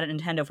kind of mad at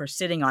Nintendo for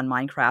sitting on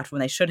Minecraft when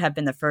they should have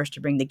been the first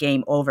to bring the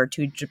game over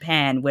to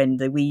Japan when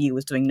the Wii U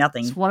was doing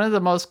nothing. It's one of the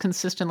most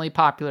consistently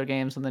popular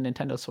games on the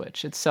Nintendo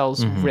Switch. It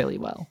sells really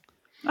well.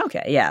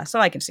 Okay, yeah, so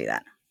I can see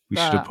that. We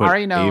should have put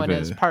Arino and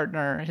his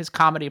partner, his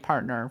comedy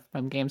partner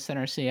from Game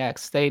Center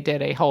CX, they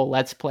did a whole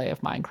Let's Play of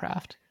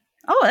Minecraft.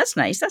 Oh, that's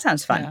nice. That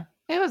sounds fun.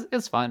 Yeah,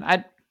 it's fun.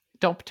 I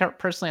don't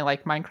personally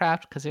like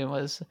Minecraft because it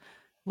was a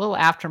little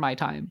after my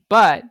time,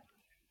 but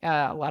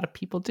a lot of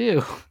people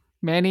do.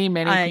 Many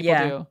people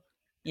do.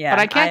 Yeah, but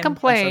I can't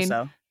complain.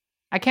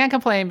 I can't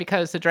complain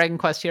because the Dragon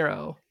Quest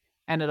hero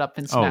ended up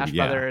in Smash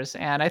Brothers,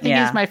 and I think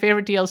he's my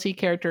favorite DLC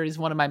character. He's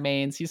one of my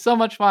mains. He's so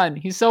much fun.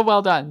 He's so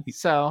well done.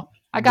 So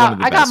I got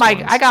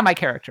my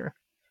character.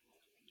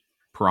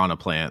 Piranha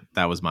Plant.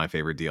 That was my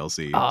favorite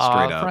DLC. Straight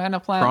up. Piranha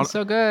Plant was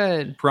so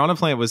good. Piranha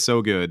Plant was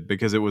so good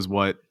because it was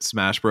what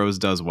Smash Bros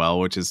does well,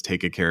 which is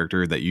take a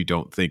character that you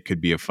don't think could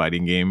be a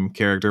fighting game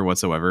character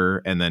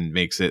whatsoever, and then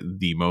makes it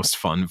the most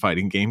fun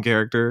fighting game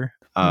character.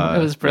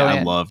 It was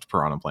brilliant. I loved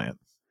Piranha Plant.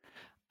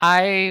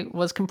 I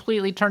was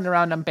completely turned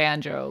around on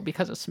Banjo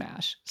because of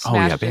Smash.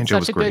 Banjo did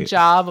such a good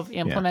job of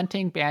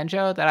implementing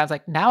Banjo that I was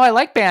like, now I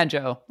like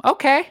Banjo.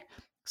 Okay.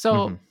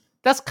 So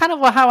that's kind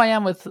of how I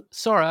am with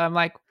Sora. I'm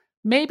like,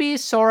 maybe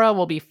Sora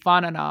will be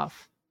fun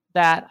enough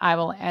that I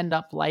will end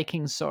up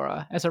liking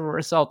Sora as a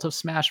result of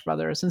Smash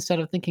Brothers instead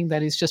of thinking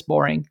that he's just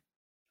boring.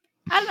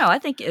 I don't know. I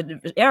think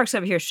Eric's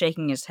over here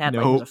shaking his head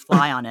like there's a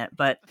fly on it,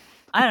 but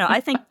I don't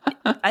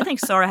know. I think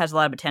Sora has a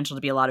lot of potential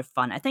to be a lot of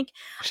fun. I think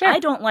I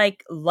don't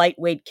like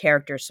lightweight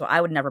characters, so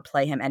I would never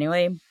play him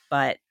anyway,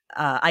 but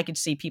I could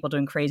see people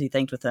doing crazy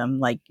things with him,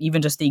 like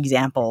even just the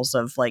examples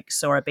of like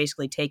Sora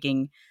basically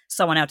taking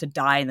someone out to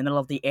die in the middle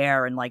of the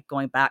air and like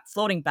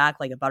floating back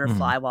like a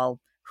butterfly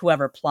while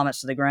whoever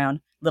plummets to the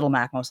ground. Little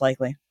Mac, most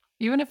likely.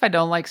 Even if I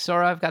don't like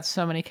Sora, I've got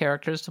so many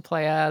characters to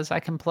play as.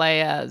 I can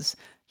play as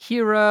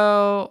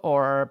Hero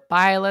or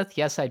Byleth.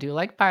 Yes, I do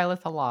like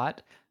Byleth a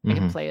lot. I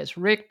can play as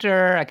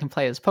Richter. I can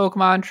play as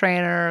Pokemon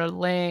Trainer,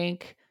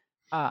 Link,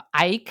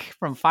 Ike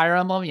from Fire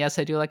Emblem. Yes,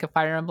 I do like a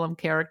Fire Emblem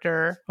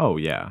character. Oh,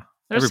 yeah.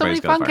 There's so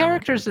many fun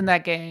characters in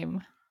that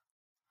game.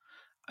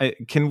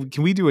 Can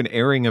we do an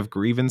airing of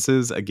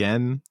grievances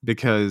again?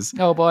 Because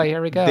oh boy,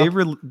 here we go.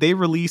 They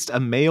released a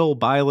male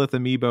Byleth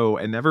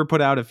amiibo and never put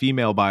out a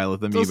female Byleth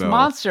amiibo. Those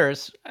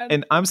monsters.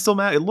 And I'm still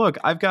mad. Look,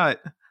 I've got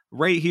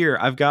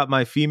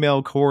my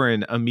female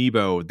Corrin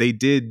amiibo. They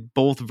did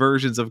both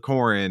versions of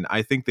Corrin.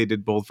 I think they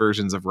did both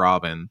versions of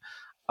Robin.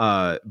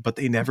 But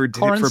they never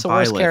did Corrin's it for the Byleth.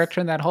 Worst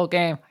character in that whole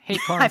game. I hate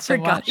Corrin so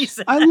much.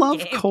 I love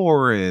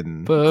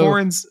Corrin.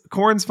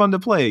 Corrin's fun to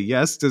play.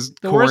 Yes, does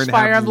the Corrin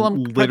have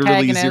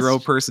literally zero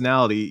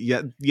personality?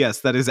 Yes,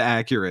 that is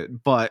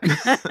accurate. But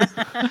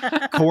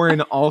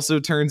Corrin also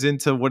turns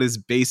into what is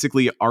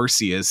basically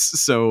Arceus.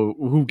 So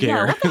who cares?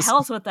 Yeah, what the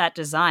hell's with that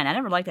design? I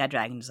never liked that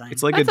dragon design.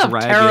 It's like That's a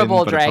dragon,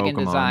 terrible but dragon a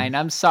Pokemon design.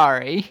 I'm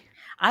sorry.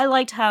 I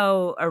liked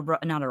how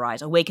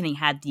Awakening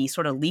had the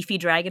sort of leafy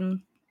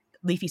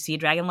seed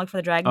dragon look for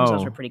the dragons.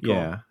 Those were pretty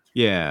cool.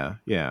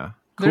 Yeah.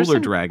 Cooler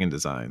dragon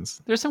designs.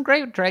 There's some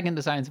great dragon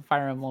designs in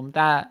Fire Emblem.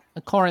 That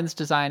Corrin's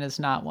design is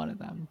not one of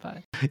them,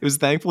 but it was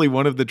thankfully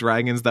one of the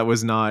dragons that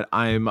was not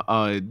I'm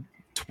a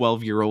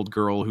 12-year-old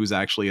girl who's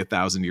actually a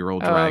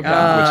 1,000-year-old dragon,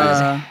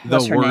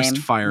 which is the worst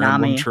Fire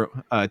Emblem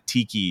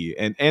Tiki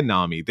and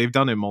Nami. They've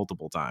done it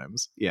multiple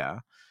times. Yeah.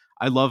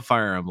 I love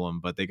Fire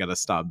Emblem, but they got to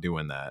stop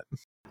doing that.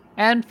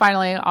 And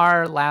finally,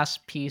 our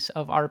last piece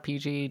of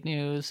RPG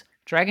news.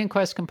 Dragon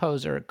Quest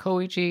composer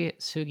Koichi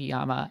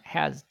Sugiyama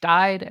has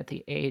died at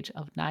the age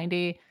of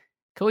 90.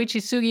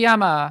 Koichi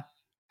Sugiyama,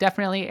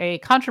 definitely a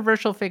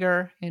controversial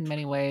figure in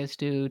many ways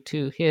due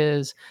to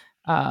his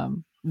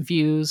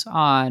views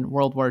on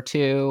World War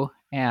II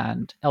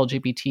and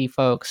LGBT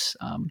folks.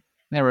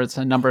 There was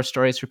a number of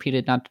stories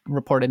reported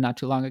not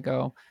too long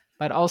ago,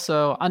 but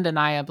also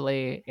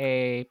undeniably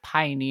a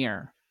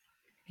pioneer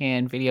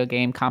in video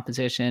game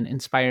composition,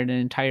 inspired an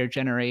entire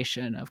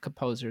generation of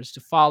composers to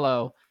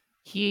follow.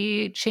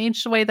 He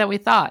changed the way that we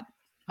thought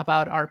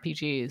about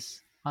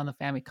RPGs on the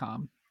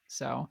Famicom.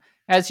 So,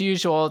 as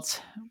usual, it's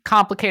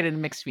complicated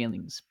and mixed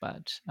feelings,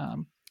 but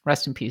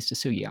rest in peace to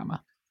Sugiyama.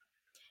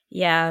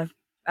 Yeah.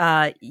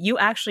 You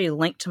actually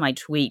linked to my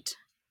tweet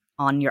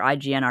on your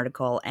IGN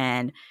article,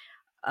 and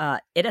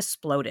it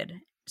exploded.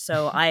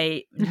 So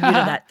I muted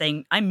that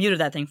thing. I muted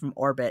that thing from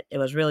orbit. It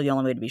was really the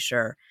only way to be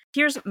sure.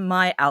 Here's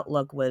my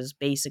outlook was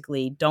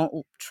basically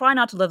try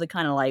not to live the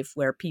kind of life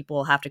where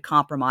people have to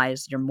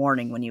compromise your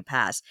mourning when you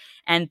pass.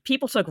 And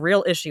people took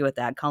real issue with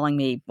that, calling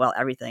me,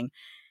 everything.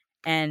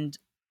 And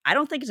I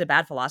don't think it's a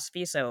bad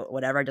philosophy. So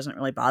whatever, it doesn't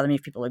really bother me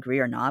if people agree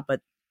or not. But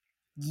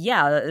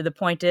yeah, the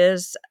point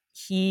is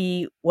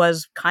he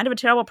was kind of a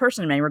terrible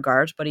person in many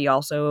regards, but he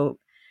also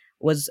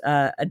was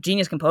a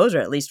genius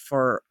composer, at least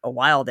for a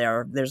while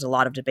there. There's a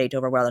lot of debate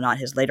over whether or not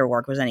his later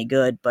work was any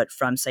good, but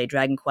from, say,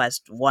 Dragon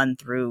Quest 1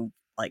 through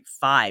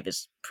 5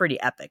 is pretty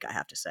epic, I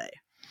have to say.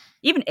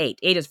 Even 8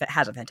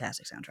 has a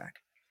fantastic soundtrack.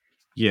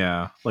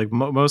 Yeah,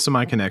 most of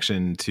my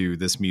connection to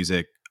this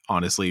music,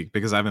 honestly,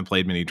 because I haven't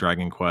played many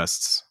Dragon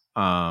Quests,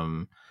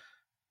 I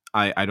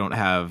don't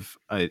have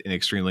an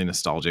extremely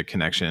nostalgic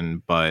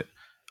connection, but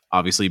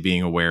obviously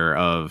being aware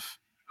of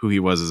who he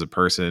was as a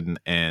person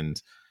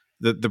and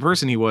the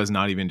person he was,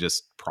 not even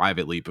just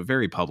privately, but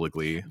very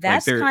publicly.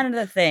 That's kind of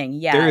the thing.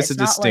 Yeah. There is a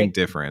distinct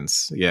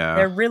difference. Yeah.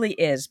 There really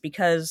is,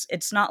 because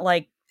it's not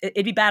like,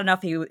 it'd be bad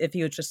enough if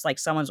he was just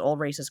someone's old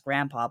racist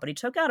grandpa, but he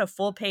took out a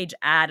full page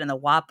ad in the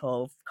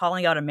WAPO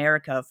calling out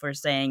America for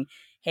saying,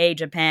 hey,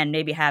 Japan,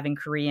 maybe having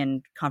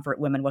Korean comfort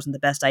women wasn't the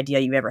best idea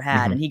you ever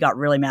had. Mm-hmm. And he got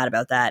really mad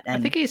about that. And I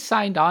think he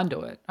signed on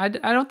to it. I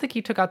don't think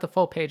he took out the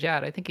full page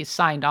ad. I think he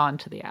signed on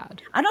to the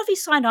ad. I don't know if he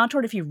signed on to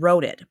it, if he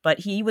wrote it, but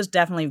he was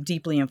definitely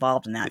deeply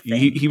involved in that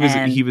thing.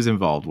 He was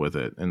involved with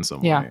it in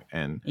some way.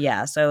 And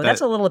yeah, so that's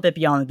a little bit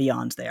beyond the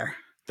beyonds there.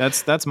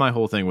 That's my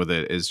whole thing with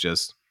it, is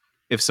just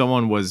if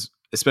someone was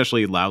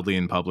especially loudly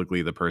and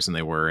publicly the person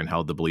they were and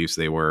held the beliefs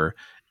they were,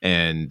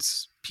 and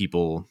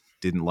people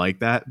didn't like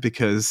that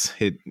because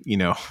it,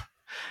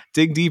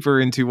 dig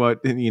deeper into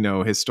what,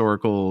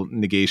 historical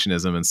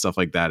negationism and stuff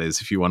like that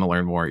is if you want to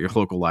learn more at your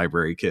local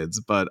library, kids.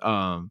 But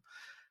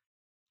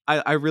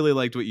I really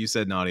liked what you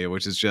said, Nadia,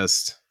 which is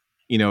just,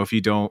 if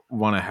you don't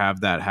want to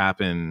have that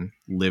happen,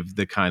 live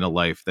the kind of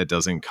life that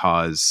doesn't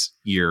cause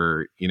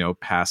your,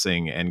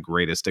 passing and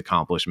greatest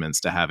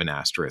accomplishments to have an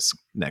asterisk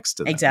next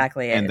to them.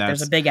 Exactly. And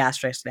there's a big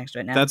asterisk next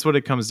to it now. That's what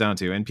it comes down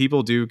to. And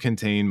people do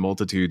contain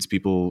multitudes.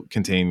 People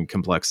contain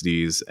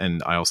complexities.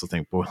 And I also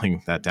think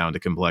boiling that down to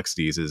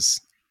complexities is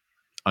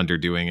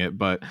underdoing it.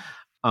 But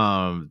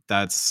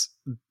that's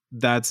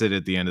it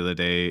at the end of the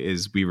day,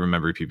 is we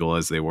remember people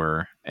as they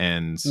were.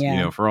 And,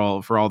 for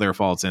all their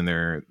faults and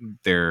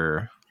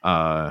their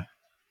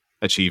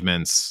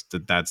achievements,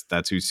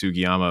 that's who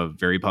Sugiyama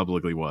very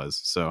publicly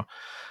was. So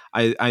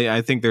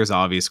I think there's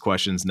obvious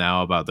questions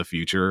now about the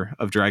future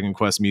of Dragon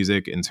Quest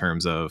music in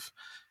terms of,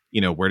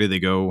 where do they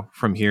go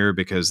from here?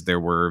 Because there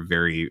were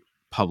very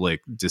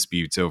public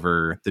disputes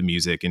over the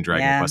music in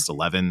Dragon Quest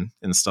 11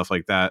 and stuff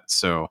like that.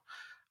 So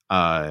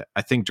I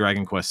think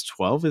Dragon Quest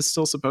 12 is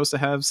still supposed to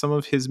have some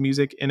of his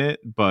music in it,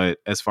 but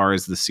as far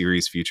as the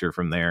series future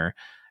from there,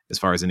 as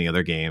far as any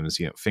other games,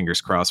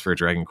 fingers crossed for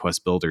Dragon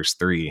Quest Builders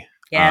 3.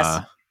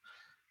 Yes.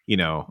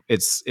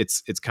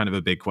 It's kind of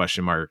a big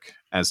question mark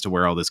as to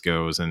where all this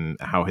goes and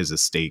how his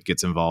estate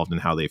gets involved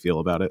and how they feel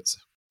about it.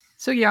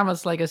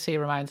 Sugiyama's legacy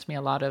reminds me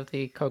a lot of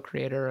the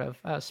co-creator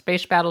of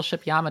Space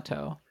Battleship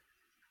Yamato.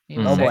 He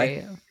was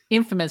an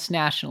infamous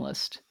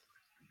nationalist.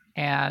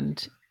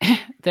 And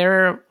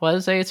there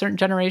was a certain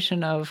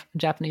generation of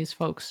Japanese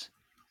folks,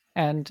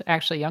 and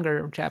actually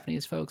younger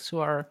Japanese folks, who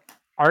are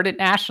ardent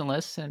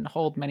nationalists and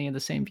hold many of the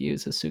same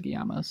views as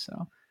Sugiyama.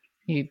 So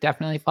he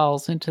definitely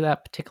falls into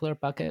that particular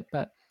bucket.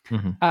 But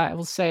I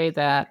will say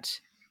that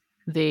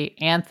the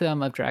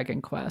anthem of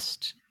Dragon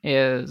Quest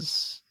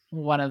is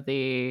one of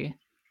the,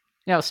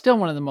 still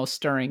one of the most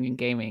stirring in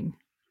gaming,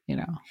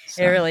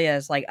 So. It really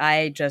is. Like,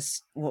 I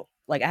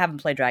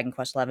haven't played Dragon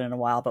Quest 11 in a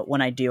while, but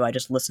when I do, I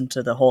just listen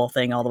to the whole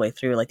thing all the way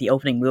through. Like, the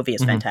opening movie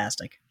is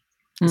fantastic.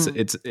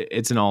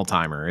 It's an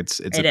all-timer. It's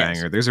a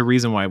banger. There's a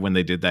reason why when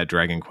they did that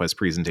Dragon Quest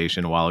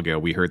presentation a while ago,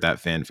 we heard that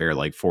fanfare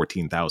like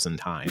 14,000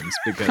 times,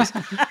 because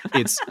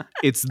it's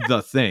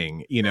the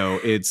thing,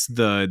 it's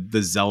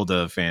the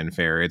Zelda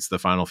fanfare, it's the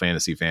Final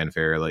Fantasy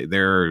fanfare. Like,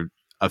 there are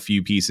a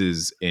few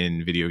pieces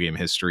in video game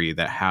history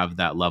that have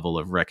that level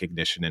of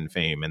recognition and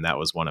fame, and that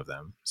was one of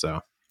them.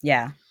 So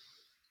yeah,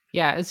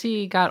 as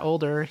he got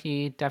older,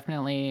 he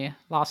definitely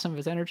lost some of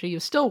his energy. He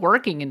was still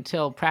working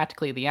until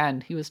practically the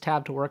end. He was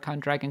tabbed to work on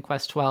Dragon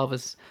Quest 12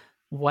 as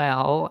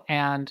well.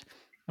 And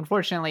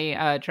unfortunately,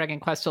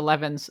 Dragon Quest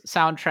 11's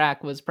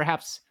soundtrack was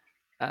perhaps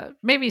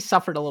maybe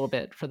suffered a little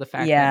bit for the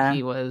fact that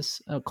he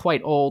was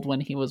quite old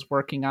when he was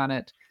working on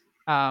it.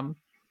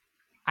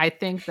 I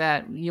think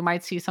that you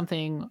might see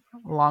something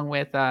along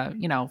with,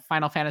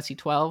 Final Fantasy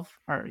 12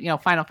 or,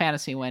 Final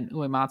Fantasy, when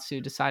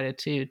Uematsu decided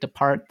to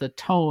depart the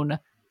tone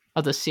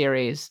of the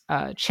series,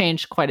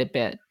 changed quite a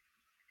bit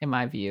in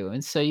my view.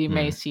 And so you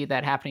may see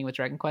that happening with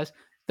Dragon Quest,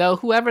 though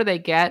whoever they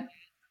get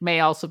may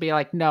also be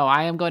like, no,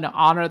 I am going to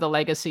honor the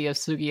legacy of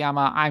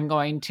Sugiyama. I'm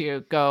going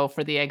to go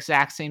for the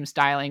exact same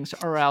stylings,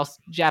 or else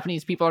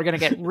Japanese people are going to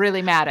get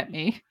really mad at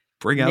me.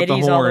 Bring out the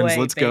horns.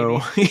 Let's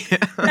go.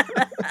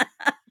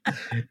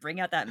 Bring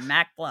out that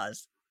Mac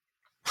Plus.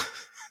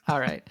 All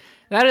right.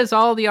 That is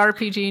all the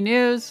RPG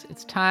news.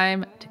 It's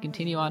time to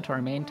continue on to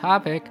our main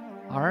topic,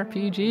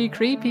 RPG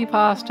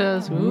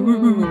Creepypastas.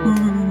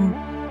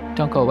 Ooh.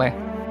 Don't go away.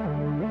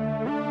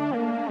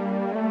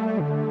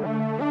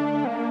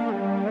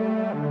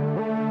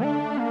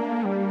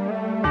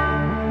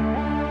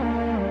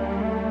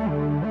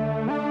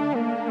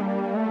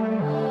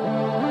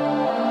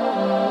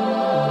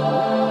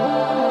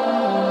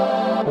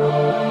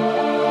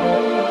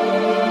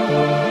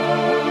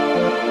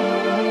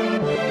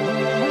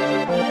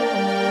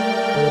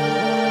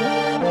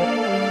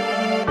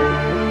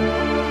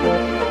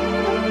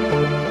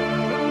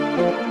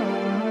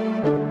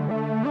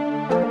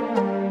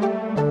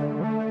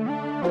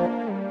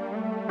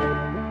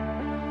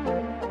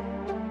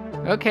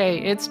 Okay,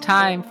 it's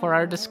time for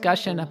our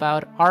discussion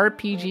about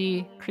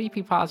RPG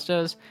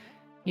creepypastas.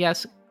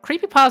 Yes,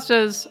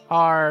 creepypastas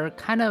are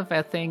kind of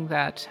a thing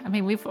that,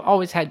 we've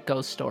always had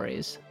ghost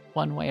stories,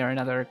 one way or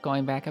another,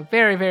 going back a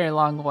very, very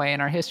long way in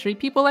our history.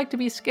 People like to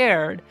be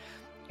scared,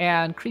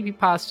 and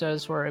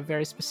creepypastas were a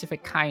very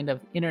specific kind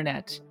of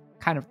internet,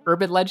 kind of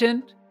urban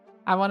legend,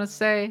 I want to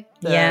say.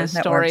 The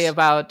story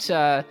about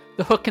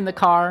the hook in the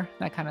car,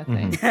 that kind of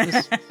thing.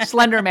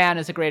 Slender Man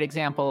is a great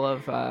example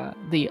of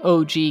the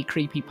OG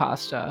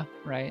creepypasta,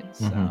 right?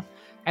 So,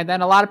 and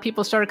then a lot of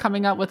people started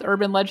coming up with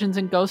urban legends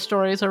and ghost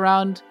stories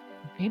around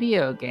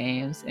video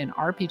games, and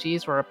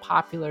RPGs were a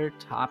popular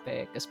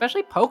topic,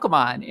 especially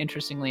Pokemon,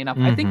 interestingly enough.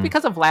 I think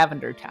because of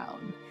Lavender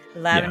Town.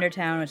 Lavender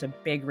Town was a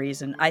big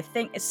reason.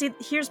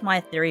 Here's my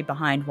theory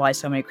behind why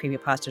so many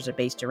creepypastas are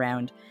based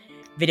around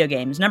video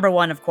games. Number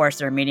one, of course,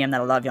 they're a medium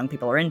that a lot of young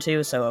people are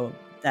into, so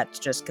that's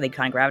just, they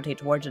kind of gravitate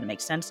towards it. It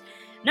makes sense.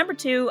 Number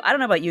two, I don't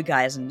know about you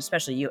guys, and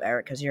especially you,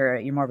 Eric, because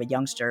you're more of a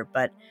youngster,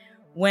 but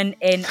when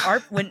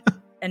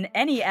an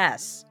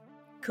NES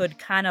could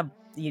kind of,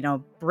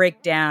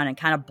 break down and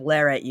kind of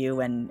blare at you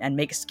and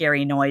make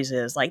scary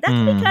noises, like, that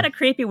can be kind of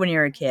creepy when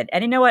you're a kid.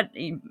 And you know what?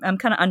 I'm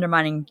kind of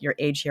undermining your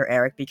age here,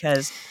 Eric,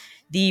 because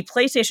the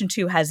PlayStation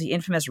 2 has the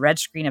infamous red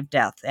screen of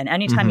death. And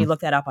anytime you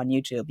look that up on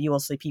YouTube, you will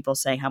see people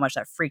saying how much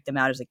that freaked them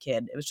out as a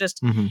kid. It was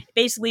just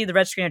basically the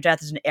red screen of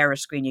death is an error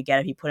screen you get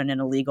if you put in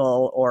an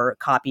illegal or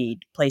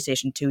copied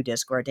PlayStation 2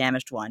 disc or a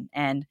damaged one.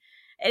 And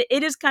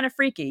it is kind of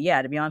freaky,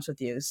 to be honest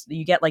with you.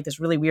 You get like this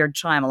really weird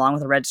chime along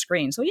with a red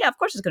screen. So of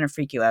course it's going to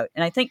freak you out.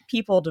 And I think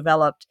people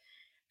developed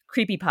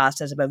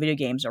creepypastas about video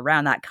games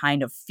around that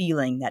kind of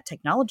feeling that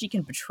technology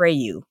can betray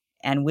you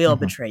and will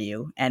betray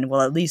you and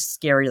will at least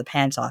scare the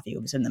pants off you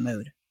if it's in the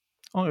mood.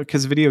 Oh,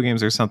 because video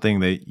games are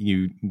something that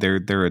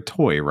they're a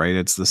toy, right?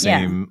 It's the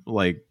same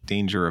like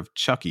danger of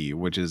Chucky,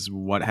 which is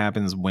what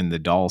happens when the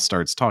doll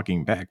starts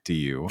talking back to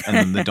you, and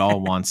then the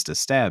doll wants to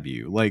stab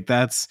you. Like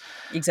that's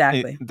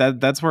exactly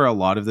that's where a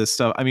lot of this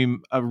stuff. I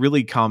mean, a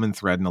really common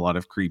thread in a lot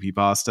of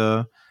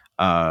creepypasta,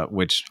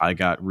 which I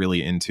got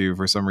really into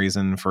for some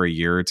reason for a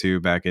year or two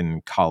back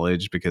in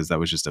college because that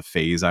was just a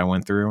phase I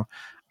went through.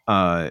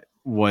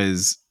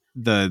 Was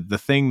the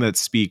thing that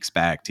speaks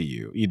back to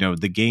you. You know,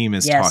 the game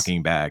is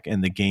talking back,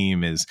 and the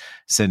game is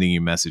sending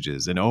you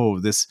messages. And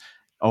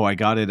I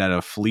got it at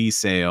a flea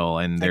sale,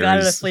 and I got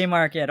it at a flea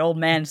market. Old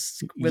man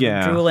with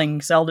drooling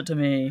sold it to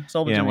me.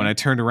 When I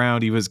turned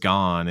around, he was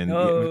gone. And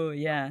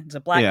it's a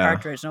black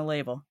cartridge, no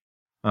label.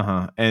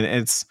 And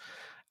it's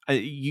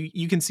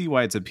you can see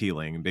why it's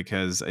appealing,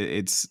 because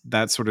it's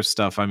that sort of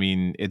stuff. I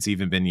mean, it's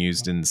even been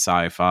used in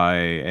sci-fi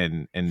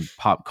and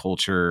pop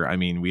culture. I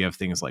mean, we have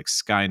things like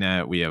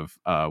Skynet, we have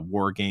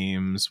war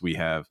games, we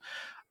have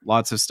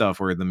lots of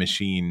stuff where the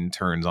machine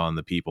turns on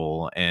the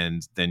people,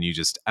 and then you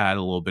just add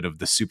a little bit of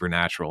the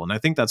supernatural. And I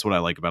think that's what I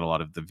like about a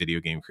lot of the video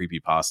game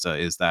creepypasta,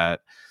 is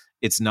that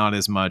it's not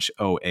as much,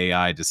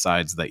 AI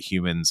decides that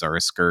humans are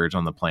a scourge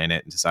on the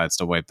planet and decides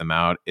to wipe them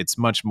out. It's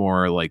much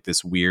more like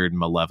this weird,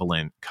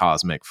 malevolent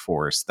cosmic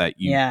force that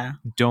you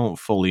don't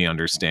fully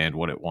understand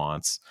what it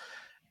wants.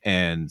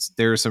 And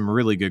there are some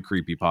really good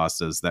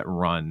creepypastas that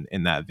run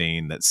in that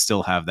vein that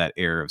still have that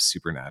air of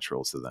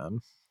supernatural to them.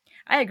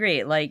 I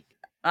agree. Like,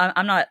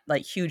 I'm not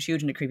like huge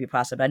into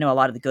creepypasta, but I know a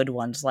lot of the good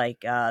ones.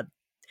 Like,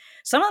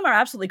 some of them are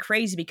absolutely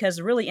crazy, because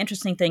the really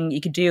interesting thing you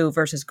could do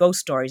versus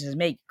ghost stories is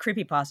make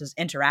creepypastas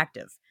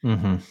interactive.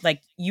 Mm-hmm.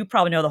 Like, you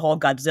probably know the whole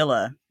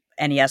Godzilla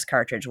NES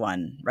cartridge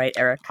one, right,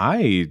 Eric?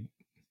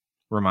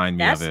 Remind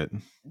me of it.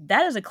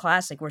 That is a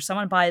classic where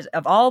someone buys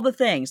a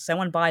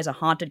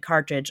haunted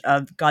cartridge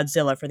of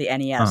Godzilla for the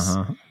NES.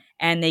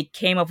 And they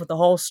came up with the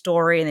whole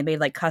story, and they made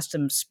like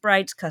custom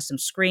sprites, custom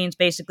screens.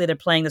 Basically, they're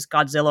playing this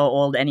Godzilla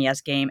old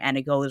NES game, and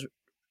it goes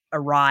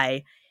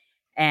awry.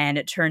 And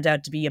it turns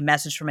out to be a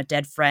message from a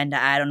dead friend.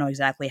 I don't know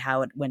exactly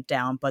how it went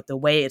down, but the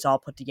way it's all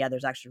put together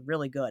is actually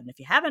really good. And if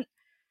you haven't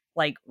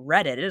like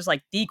read it, it is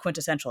like the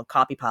quintessential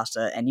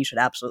copypasta, and you should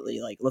absolutely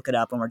like look it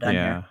up when we're done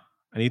here.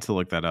 I need to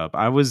look that up.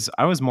 I was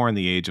more in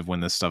the age of when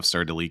this stuff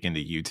started to leak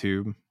into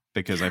YouTube,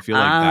 because I feel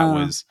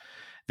like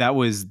that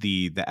was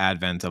the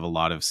advent of a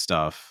lot of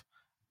stuff,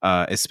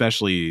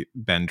 especially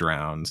Ben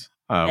Drowned.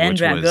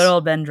 Which was good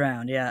old Ben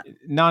Drowned,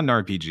 not an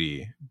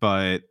RPG,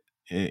 but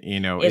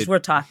it's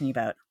worth talking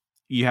about.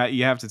 You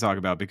have to talk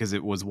about, because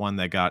it was one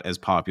that got as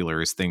popular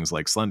as things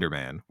like Slender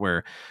Man,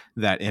 where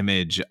that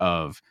image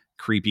of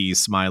creepy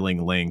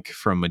smiling Link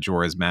from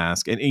Majora's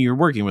Mask, and you're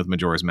working with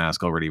Majora's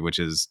Mask already, which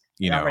is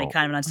already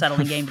kind of an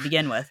unsettling game to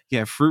begin with.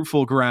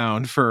 Fruitful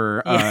ground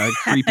for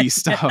creepy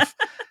stuff.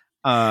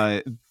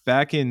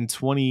 Back in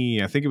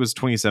I think it was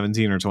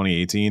 2017 or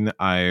 2018,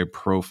 I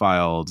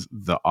profiled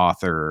the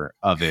author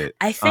of it.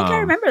 I think I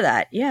remember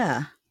that.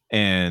 Yeah.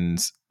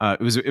 And it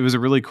was a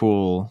really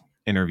cool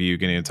interview,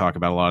 getting to talk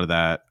about a lot of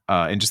that,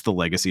 and just the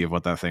legacy of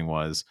what that thing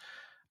was,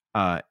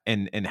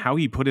 and how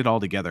he put it all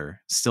together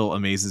still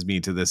amazes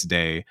me to this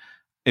day.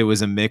 It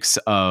was a mix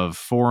of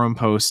forum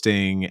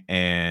posting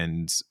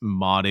and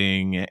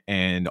modding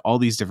and all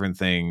these different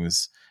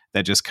things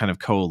that just kind of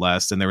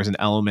coalesced, and there was an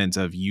element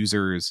of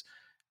users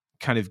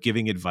kind of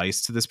giving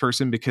advice to this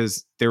person,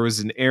 because there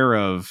was an air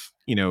of,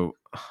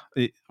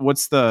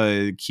 what's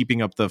the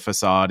keeping up the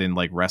facade in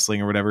like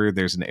wrestling or whatever,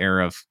 there's an air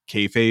of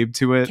kayfabe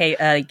to it.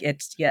 I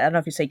don't know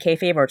if you say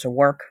kayfabe or it's a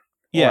work.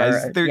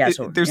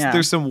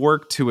 There's some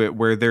work to it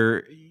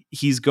where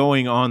he's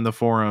going on the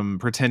forum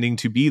pretending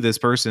to be this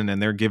person, and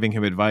they're giving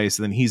him advice,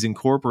 and then he's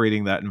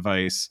incorporating that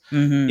advice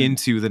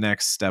into the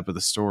next step of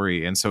the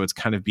story, and so it's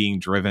kind of being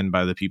driven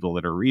by the people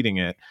that are reading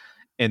it,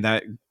 and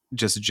that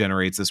just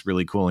generates this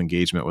really cool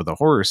engagement with a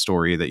horror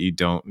story that you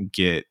don't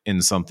get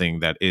in something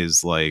that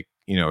is like,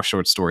 a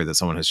short story that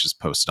someone has just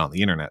posted on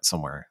the internet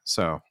somewhere.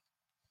 So,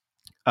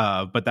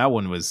 but that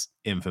one was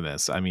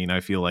infamous. I mean, I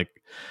feel like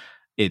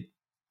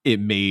it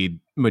made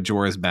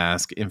Majora's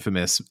Mask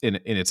infamous in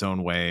its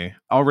own way.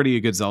 Already a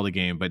good Zelda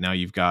game, but now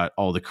you've got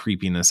all the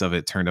creepiness of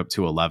it turned up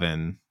to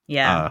 11.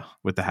 Yeah.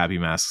 With the Happy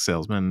Mask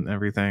Salesman and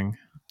everything.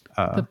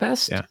 The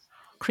best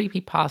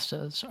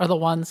creepypastas are the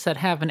ones that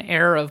have an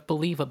air of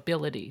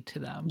believability to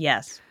them.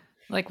 Yes.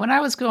 Like when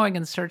I was going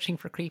and searching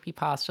for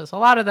creepypastas, a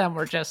lot of them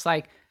were just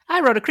like, I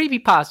wrote a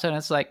creepypasta, and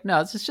it's like, no,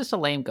 this is just a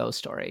lame ghost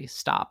story.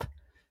 Stop.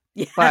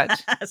 Yeah. But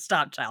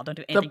stop, child. Don't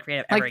do anything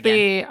creative ever again.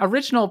 The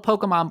original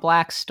Pokemon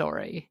Black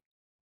story,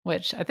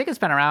 which I think has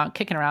been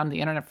kicking around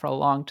the internet for a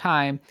long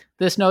time.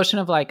 This notion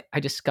of like, I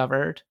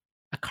discovered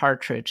a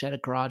cartridge at a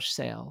garage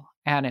sale,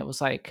 and it was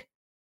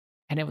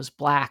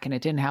black, and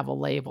it didn't have a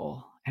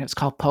label. And it was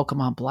called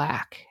Pokemon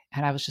Black,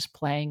 and I was just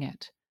playing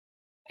it.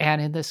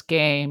 And in this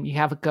game, you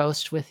have a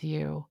ghost with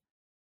you,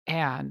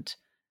 and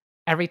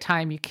every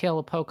time you kill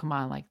a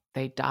Pokemon, like,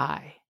 they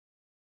die.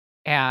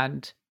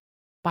 And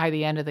by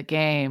the end of the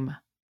game,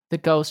 the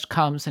ghost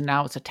comes, and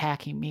now it's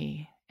attacking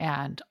me.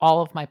 and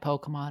all of my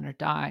Pokemon are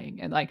dying.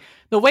 And like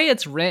the way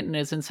it's written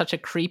is in such a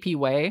creepy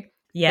way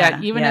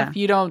that even if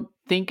you don't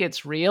think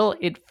it's real,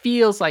 it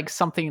feels like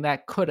something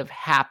that could have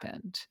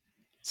happened.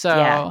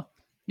 So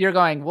you're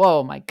going,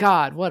 whoa, my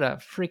God, what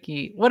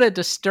a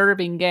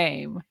disturbing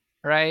game,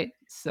 right?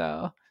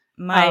 So,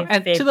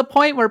 and to the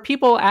point where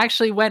people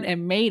actually went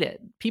and made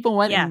it. People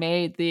went and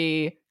made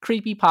the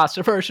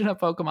creepypasta version of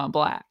Pokemon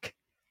Black.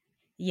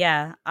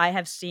 Yeah, I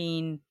have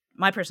seen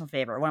one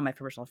of my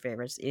personal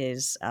favorites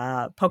is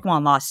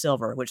Pokemon Lost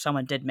Silver, which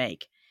someone did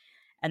make.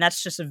 And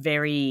that's just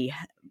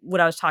what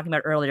I was talking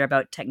about earlier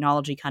about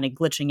technology kind of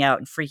glitching out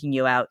and freaking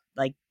you out.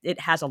 Like, it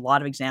has a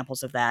lot of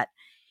examples of that.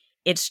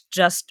 It's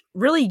just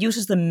really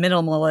uses the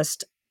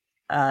minimalist,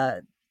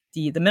 the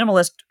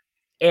minimalist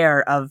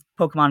air of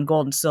Pokemon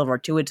Gold and Silver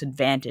to its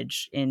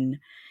advantage in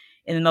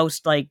the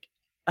most like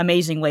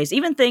amazing ways.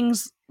 Even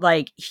things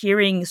like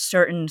hearing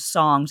certain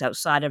songs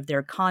outside of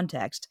their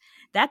context,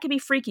 that can be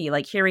freaky.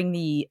 Like hearing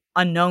the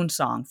unknown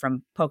song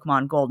from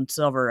Pokemon Gold and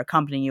Silver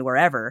accompanying you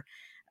wherever.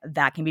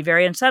 That can be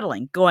very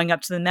unsettling. Going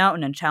up to the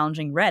mountain and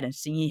challenging Red and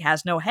seeing he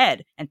has no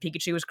head and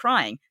Pikachu is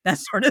crying. That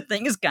sort of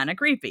thing is kind of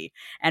creepy.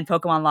 And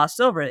Pokemon Lost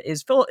Silver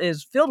is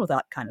filled with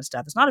that kind of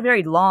stuff. It's not a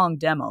very long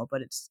demo,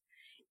 but it's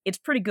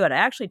pretty good. I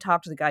actually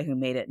talked to the guy who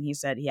made it, and he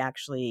said he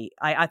actually.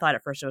 I thought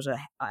at first it was a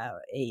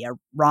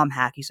ROM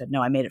hack. He said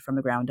no, I made it from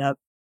the ground up.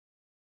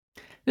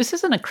 This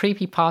isn't a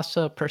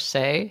creepypasta per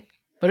se,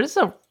 but it's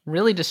a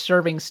really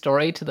disturbing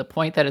story to the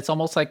point that it's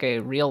almost like a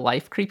real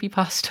life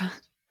creepypasta.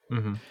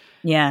 Mm-hmm.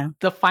 Yeah.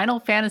 The Final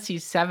Fantasy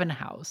VII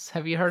house.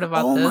 Have you heard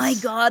about this? Oh my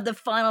God, the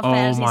Final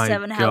Fantasy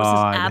VII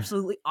house is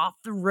absolutely off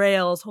the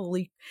rails.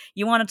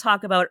 You want to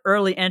talk about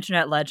early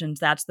internet legends,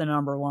 that's the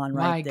number one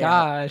right there.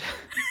 My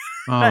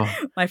God.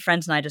 My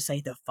friends and I just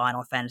say the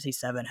Final Fantasy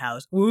VII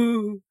house.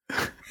 Woo!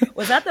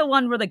 Was that the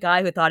one where the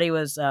guy who thought he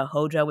was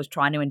Hojo was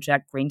trying to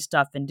inject green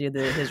stuff into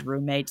his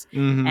roommates,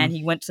 and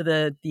he went to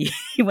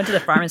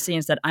the pharmacy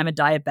and said, "I'm a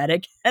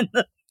diabetic," and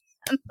the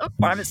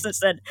pharmacist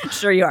said,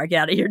 "Sure you are,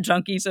 get out of here,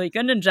 junkie." So he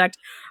couldn't inject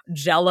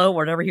Jello or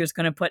whatever he was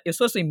going to put. It was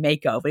supposed to be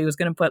Mako, but he was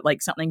going to put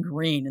like something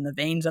green in the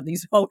veins of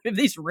these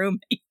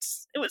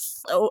roommates. It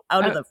was so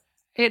out of the.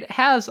 It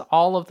has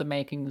all of the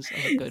makings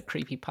of a good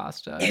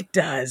creepypasta. It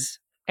does.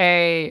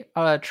 A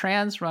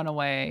trans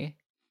runaway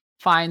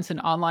finds an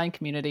online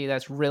community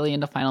that's really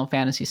into Final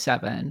Fantasy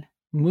VII,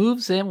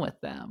 moves in with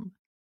them,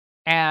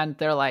 and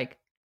they're like,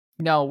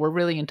 "No, we're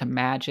really into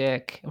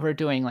magic. We're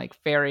doing like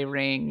fairy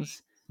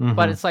rings."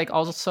 But it's like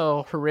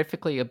also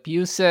horrifically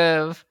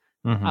abusive.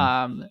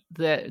 That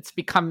it's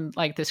become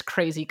like this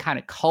crazy kind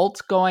of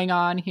cult going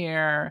on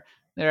here.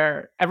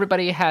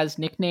 Everybody has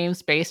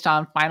nicknames based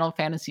on Final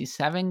Fantasy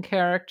VII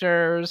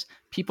characters.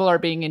 People are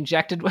being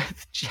injected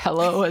with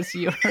Jello, as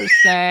you were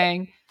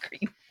saying.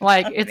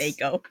 Like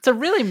it's a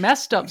really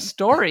messed up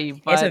story,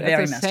 but at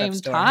the same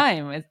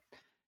time,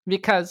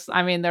 because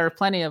I mean there are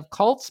plenty of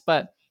cults,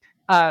 but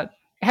it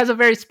has a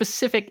very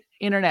specific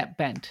internet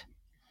bent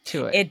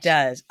to it. It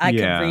does. I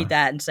could read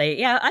that and say,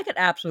 yeah, I could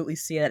absolutely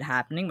see that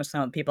happening with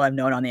some people I've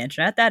known on the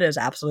internet. That is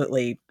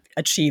absolutely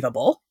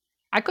achievable.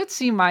 I could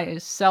see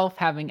myself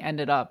having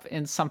ended up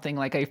in something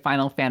like a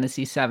Final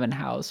Fantasy VII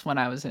house when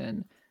I was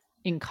in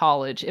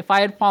college if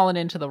I had fallen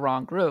into the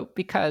wrong group,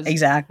 because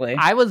exactly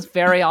I was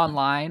very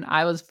online.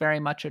 I was very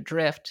much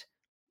adrift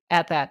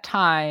at that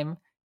time,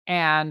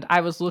 and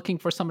I was looking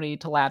for somebody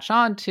to latch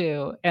on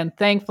to. And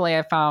thankfully,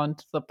 I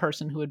found the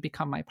person who would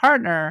become my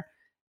partner.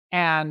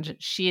 And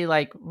she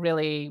like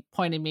really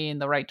pointed me in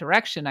the right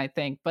direction, I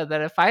think. But that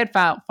if I had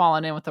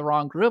fallen in with the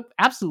wrong group,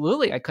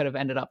 absolutely, I could have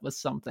ended up with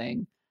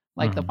something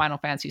like the Final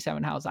Fantasy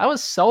VII house. I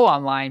was so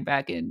online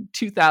back in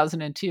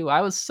 2002.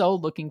 I was so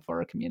looking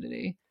for a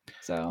community.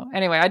 So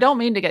anyway, I don't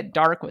mean to get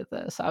dark with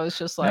this. I was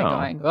just like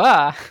going,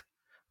 ah.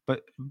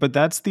 But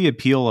that's the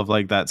appeal of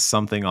like that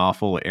something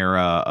awful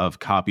era of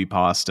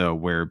copypasta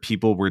where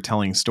people were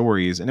telling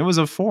stories, and it was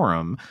a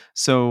forum.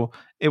 So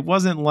it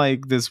wasn't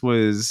like this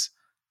was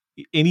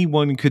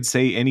anyone could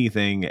say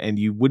anything and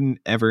you wouldn't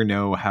ever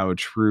know how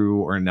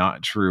true or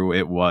not true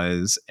it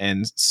was.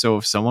 And so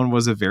if someone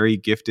was a very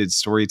gifted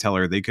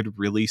storyteller, they could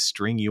really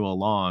string you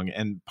along.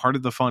 And part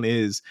of the fun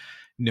is,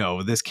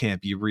 no, this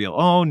can't be real.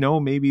 Oh no,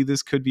 maybe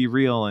this could be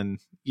real. And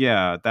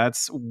yeah,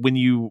 that's when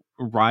you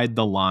ride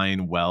the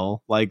line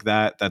well like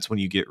that. That's when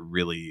you get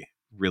really,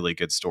 really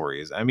good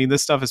stories. I mean,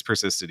 this stuff has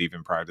persisted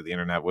even prior to the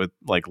internet with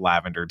like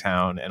Lavender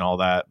Town and all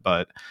that.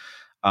 But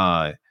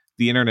the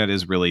internet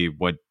is really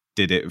what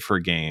did it for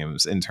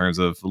games in terms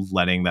of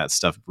letting that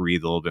stuff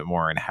breathe a little bit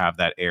more and have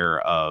that air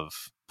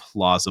of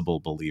plausible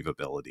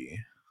believability.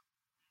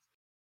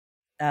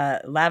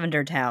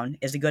 Lavender Town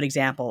is a good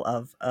example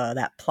of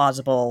that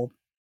plausibleness,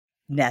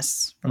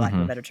 for lack of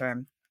a better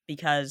term,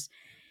 because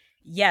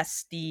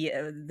yes,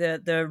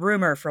 the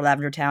rumor for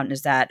Lavender Town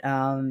is that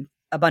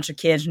a bunch of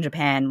kids in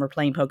Japan were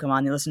playing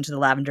Pokemon. They listened to the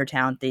Lavender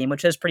Town theme,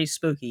 which is pretty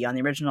spooky on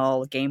the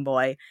original Game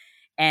Boy.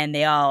 And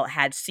they all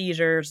had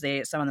seizures.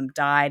 Some of them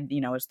died.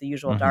 You know, it's the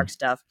usual dark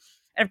stuff.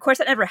 And of course,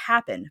 that never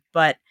happened.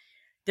 But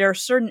there are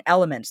certain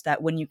elements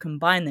that when you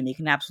combine them, you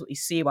can absolutely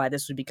see why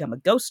this would become a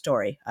ghost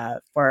story.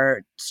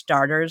 For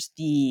starters,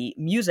 the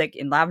music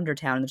in Lavender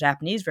Town, in the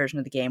Japanese version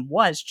of the game,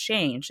 was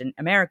changed in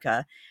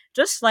America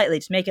just slightly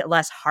to make it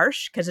less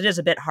harsh, because it is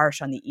a bit harsh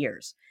on the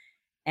ears.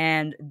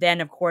 And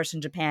then, of course,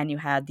 in Japan, you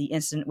had the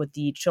incident with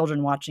the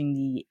children watching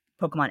the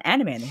Pokemon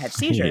anime, and they had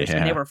seizures,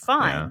 and they were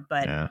fine.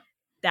 But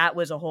that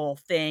was a whole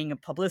thing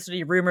of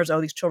publicity, rumors,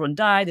 oh, these children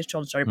died, these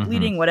children started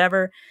bleeding,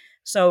 whatever.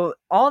 So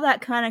all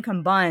that kind of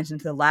combines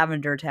into the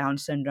Lavender Town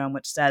syndrome,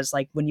 which says,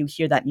 like, when you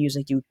hear that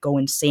music, you go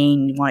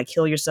insane, you want to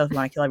kill yourself, you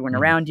want to kill everyone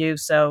around you.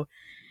 So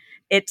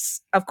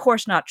it's, of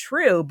course, not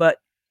true, but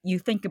you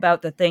think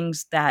about the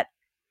things that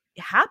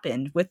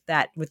happened with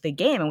the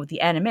game and with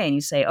the anime, and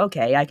you say,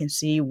 okay, I can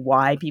see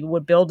why people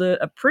would build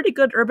a pretty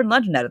good urban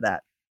legend out of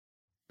that.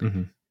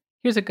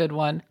 Here's a good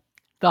one.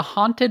 The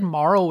Haunted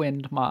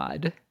Morrowind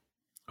mod.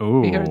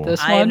 Oh, you heard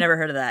this one? I've never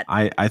heard of that.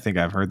 I think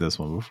I've heard this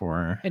one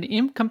before. An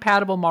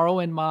incompatible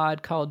Morrowind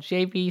mod called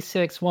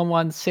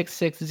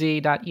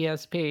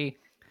JV61166Z.ESP.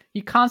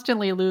 You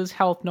constantly lose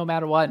health no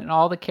matter what, and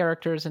all the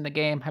characters in the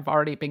game have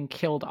already been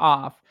killed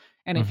off.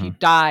 And if you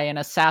die, an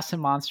assassin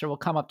monster will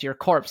come up to your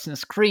corpse and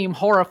scream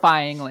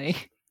horrifyingly.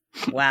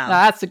 Wow.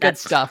 That's the good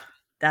stuff.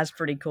 That's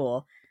pretty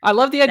cool. I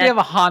love the idea of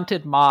a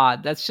haunted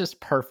mod. That's just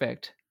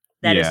perfect.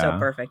 That is so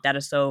perfect. That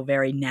is so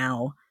very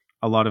now.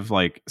 A lot of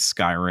like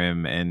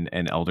Skyrim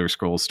and Elder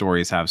Scrolls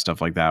stories have stuff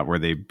like that, where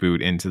they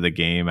boot into the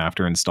game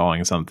after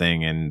installing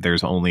something and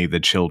there's only the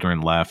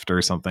children left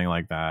or something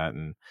like that.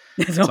 And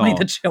there's only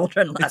the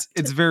children left.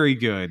 It's very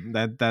good.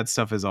 That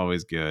stuff is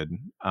always good.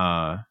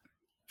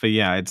 But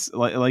yeah, it's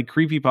like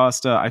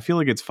creepypasta. I feel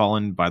like it's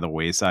fallen by the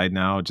wayside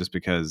now, just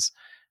because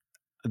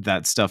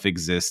that stuff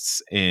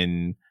exists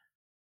in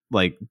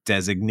like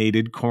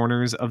designated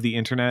corners of the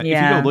internet. If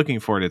you go looking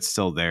for it, it's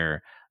still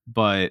there.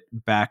 But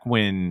back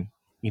when,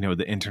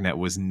 the internet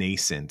was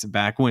nascent,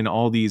 back when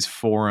all these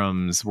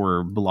forums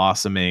were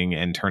blossoming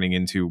and turning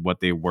into what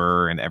they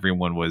were, and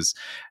everyone was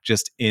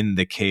just in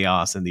the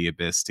chaos and the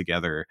abyss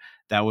together,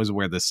 that was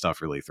where this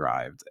stuff really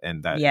thrived.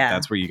 And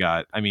that's where you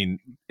got,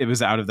 it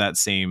was out of that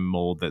same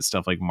mold that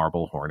stuff like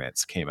Marble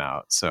Hornets came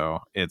out.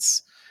 So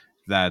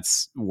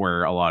that's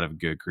where a lot of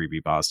good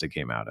creepypasta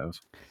came out of.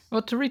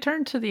 Well, to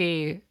return to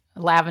the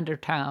Lavender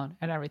Town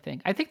and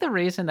everything, I think the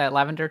reason that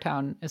Lavender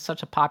Town is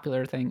such a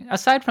popular thing,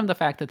 aside from the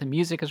fact that the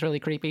music is really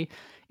creepy,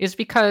 is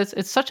because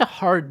it's such a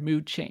hard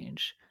mood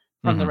change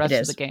from the rest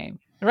of the game.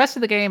 The rest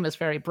of the game is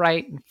very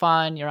bright and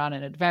fun. You're on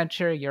an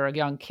adventure, you're a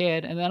young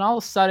kid, and then all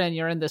of a sudden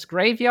you're in this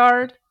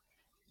graveyard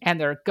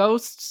and there are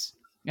ghosts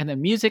and the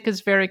music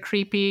is very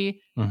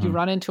creepy. You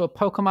run into a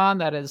Pokemon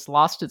that has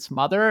lost its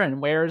mother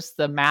and wears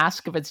the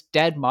mask of its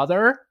dead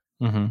mother.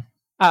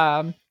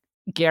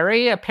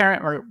 Gary, a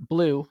parent, or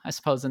Blue, I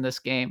suppose, in this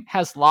game,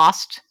 has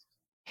lost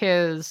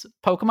his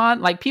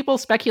Pokemon. Like, people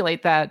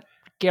speculate that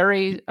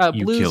Blue's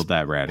killed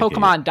that Raticate.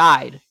 Pokemon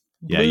died.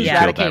 Yeah, Blue's you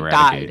killed that Raticate.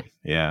 Died.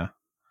 Yeah.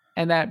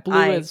 And that Blue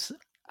is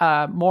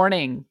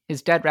mourning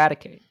his dead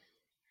Raticate.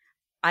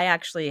 I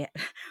actually,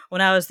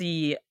 when I was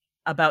the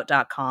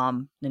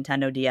About.com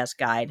Nintendo DS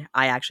guide,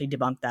 I actually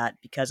debunked that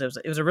because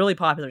it was a really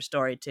popular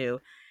story, too.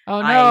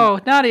 Oh no,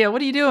 Nadia,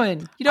 what are you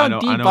doing? You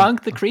don't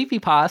debunk the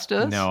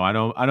creepypastas. No, I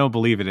don't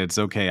believe it. It's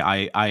okay.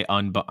 I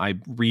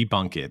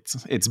rebunk it.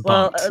 It's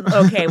bunked.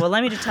 Well, okay. Well,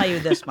 let me just tell you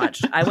this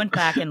much. I went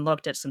back and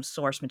looked at some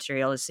source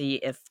material to see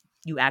if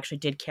you actually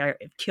did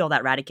kill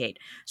that Raticate.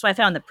 So I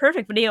found the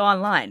perfect video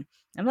online.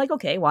 I'm like,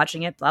 okay,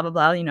 watching it, blah blah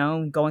blah.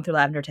 Going through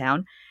Lavender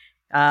Town.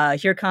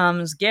 Here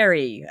comes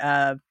Gary.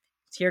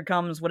 Here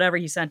comes whatever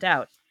he sent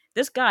out.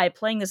 This guy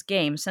playing this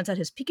game sent out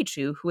his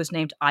Pikachu, who was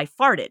named I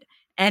Farted.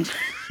 And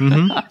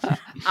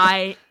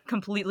I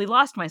completely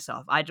lost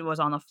myself. I was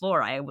on the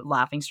floor. I was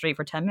laughing straight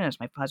for 10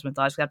 minutes. My husband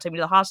thought he was going to take me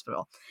to the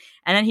hospital.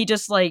 And then he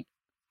just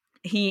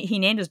he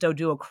named his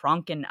Doduo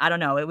Krunk, and I don't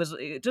know. It was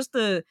just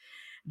the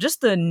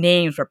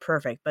names were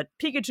perfect. But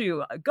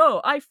Pikachu,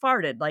 go! I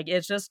farted. Like,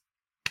 it's just.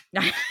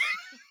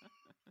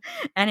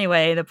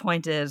 Anyway, the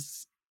point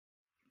is,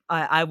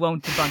 I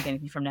won't debunk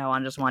anything from now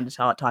on. I just wanted to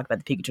talk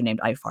about the Pikachu named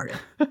I Farted.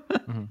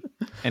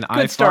 And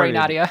Good story,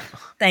 Nadia.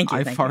 Thank you.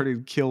 I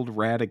farted, killed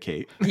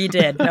Raticate. He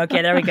did.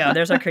 Okay, there we go.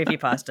 There's our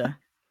creepypasta.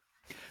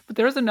 But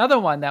there was another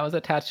one that was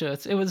attached to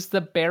it. It was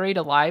the Buried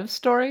Alive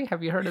story.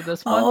 Have you heard of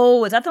this one?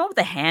 Oh, is that the one with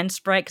the hand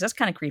sprite? Because that's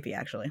kind of creepy,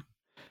 actually.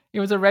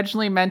 It was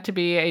originally meant to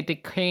be a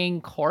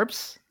decaying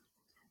corpse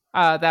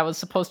that was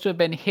supposed to have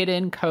been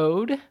hidden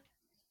code.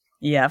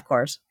 Yeah, of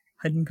course.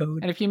 Hidden code.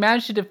 And if you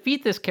managed to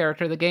defeat this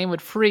character, the game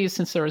would freeze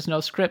since there was no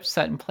script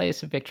set in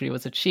place if victory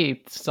was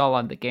achieved. This is all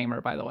on the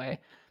gamer, by the way.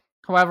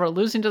 However,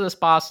 losing to this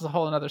boss is a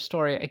whole other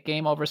story. A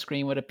game over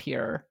screen would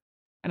appear,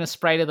 and a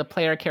sprite of the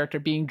player character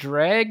being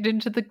dragged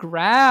into the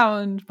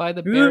ground by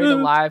the Buried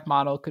Alive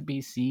model could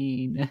be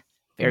seen.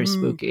 Very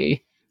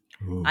spooky.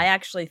 I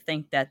actually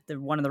think that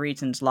one of the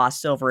reasons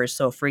Lost Silver is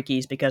so freaky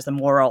is because the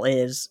moral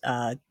is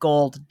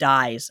gold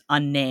dies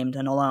unnamed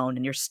and alone,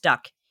 and you're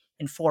stuck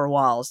in 4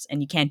 walls,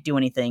 and you can't do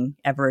anything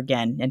ever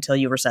again until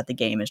you reset the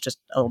game. It's just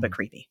a little bit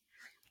creepy.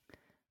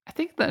 I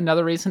think that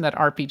another reason that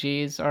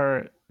RPGs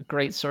are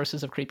great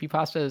sources of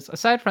creepypasta is,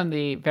 aside from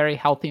the very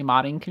healthy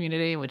modding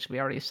community, which we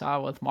already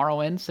saw with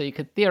Morrowind, so you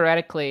could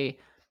theoretically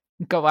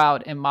go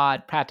out and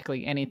mod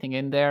practically anything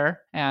in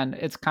there, and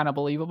it's kind of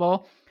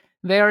believable.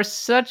 They are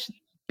such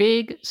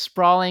big,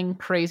 sprawling,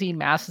 crazy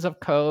masses of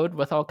code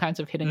with all kinds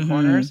of hidden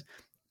corners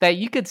that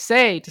you could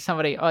say to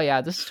somebody, oh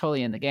yeah, this is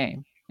totally in the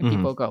game. And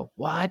people go,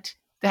 what?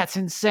 That's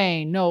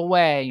insane. No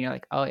way. And you're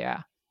like, oh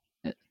yeah,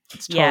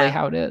 it's totally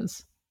how it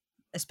is.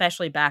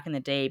 Especially back in the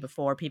day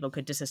before people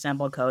could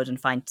disassemble codes and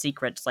find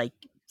secrets. Like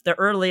the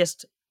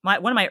earliest,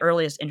 one of my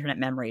earliest internet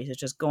memories is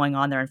just going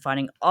on there and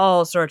finding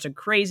all sorts of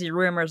crazy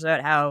rumors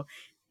about how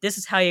this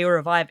is how you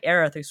revive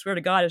Aerith. We swear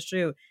to God it's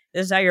true.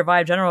 This is how you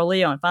revive General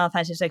Leo in Final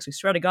Fantasy VI. We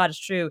swear to God it's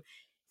true.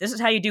 This is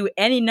how you do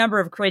any number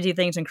of crazy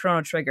things in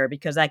Chrono Trigger,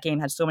 because that game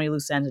had so many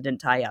loose ends it didn't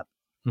tie up.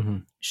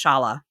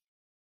 Shala.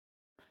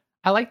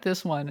 I like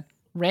this one.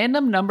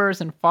 Random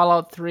numbers in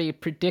Fallout 3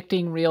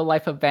 predicting real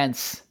life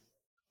events.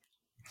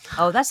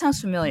 Oh, that sounds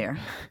familiar.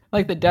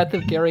 Like the death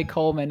of Gary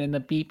Coleman in the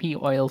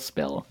BP oil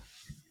spill.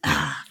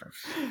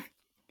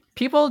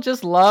 People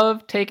just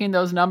love taking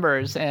those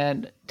numbers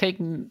and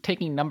taking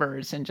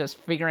numbers and just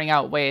figuring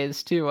out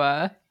ways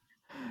to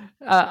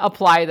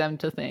apply them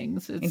to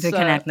things. It's, to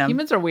connect them.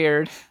 Humans are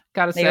weird,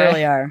 gotta say. They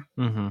really are.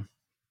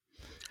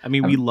 I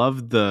mean, we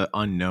love the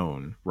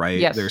unknown, right?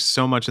 Yes. There's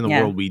so much in the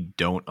world we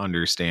don't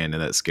understand,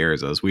 and that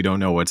scares us. We don't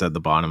know what's at the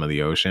bottom of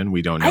the ocean.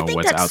 We don't know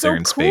what's out there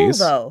in space.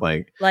 Though.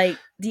 Like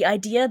the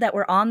idea that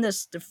we're on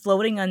this,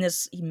 floating on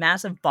this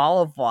massive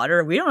ball of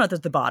water. We don't know what's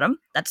at the bottom.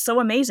 That's so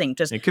amazing.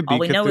 Just all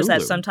we know is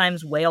that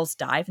sometimes whales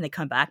dive and they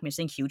come back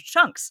missing huge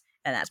chunks,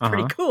 and that's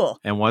pretty cool.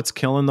 And what's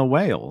killing the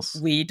whales?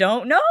 We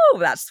don't know.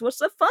 That's what's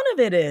the fun of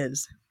it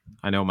is.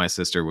 I know my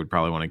sister would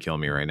probably want to kill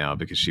me right now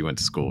because she went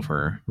to school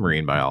for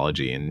marine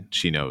biology and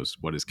she knows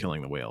what is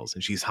killing the whales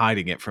and she's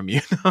hiding it from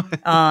you. Oh,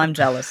 I'm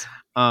jealous.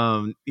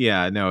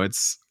 Yeah, no,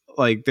 it's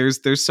like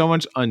there's so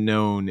much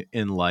unknown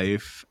in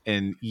life,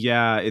 and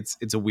yeah, it's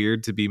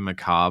weird to be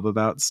macabre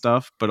about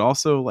stuff, but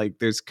also like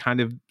there's kind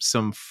of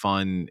some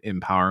fun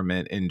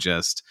empowerment in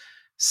just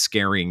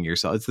scaring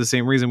yourself. It's the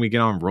same reason we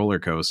get on roller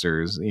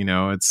coasters, you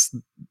know, it's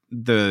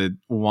the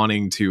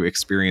wanting to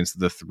experience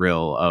the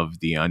thrill of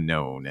the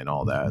unknown and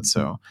all that.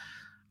 So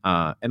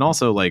and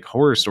also like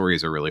horror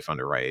stories are really fun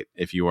to write.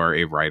 If you are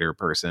a writer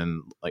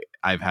person, like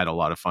I've had a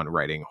lot of fun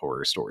writing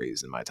horror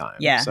stories in my time.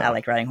 Yeah, so. I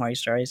like writing horror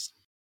stories.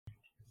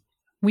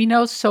 We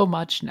know so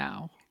much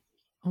now.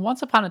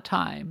 Once upon a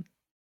time,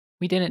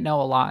 we didn't know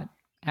a lot,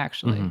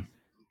 actually.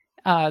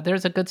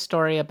 There's a good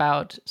story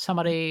about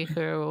somebody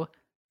who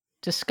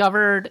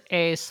discovered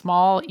a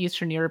small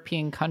Eastern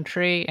European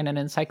country in an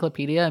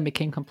encyclopedia and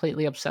became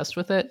completely obsessed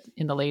with it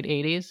in the late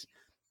 80s.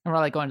 And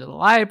we're like going to the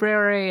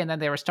library, and then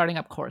they were starting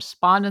up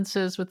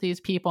correspondences with these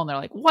people, and they're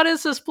like, what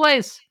is this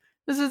place?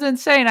 This is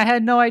insane. I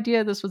had no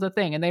idea this was a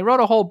thing. And they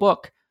wrote a whole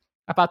book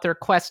about their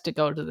quest to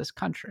go to this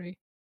country.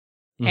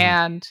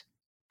 And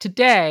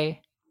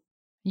today,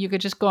 you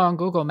could just go on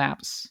Google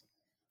Maps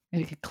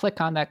and you could click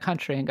on that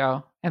country and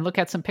go and look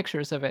at some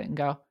pictures of it and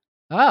go,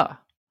 oh,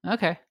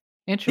 okay.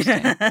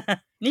 Interesting.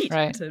 Neat.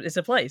 Right? It's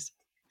a place.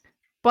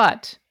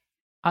 But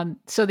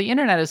so the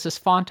internet is this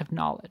font of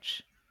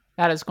knowledge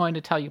that is going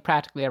to tell you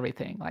practically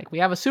everything. Like we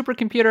have a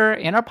supercomputer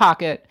in our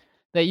pocket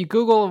that you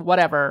Google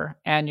whatever,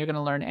 and you're going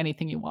to learn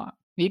anything you want.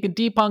 You can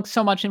debunk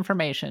so much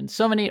information,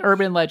 so many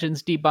urban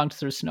legends debunked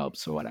through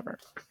Snopes or whatever.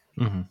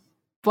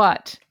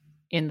 But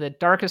in the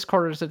darkest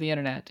corners of the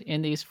internet,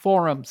 in these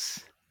forums,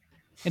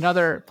 in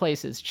other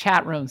places,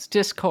 chat rooms,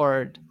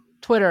 Discord,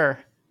 Twitter,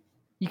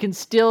 you can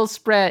still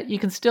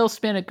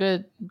spin a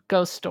good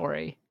ghost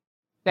story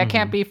that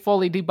can't be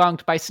fully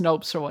debunked by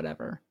Snopes or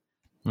whatever.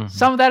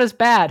 Some of that is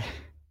bad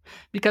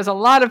because a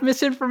lot of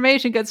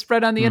misinformation gets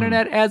spread on the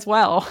internet as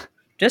well.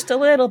 Just a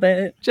little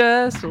bit.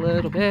 Just a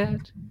little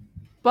bit.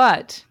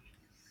 But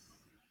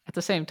at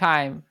the same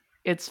time,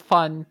 it's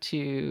fun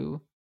to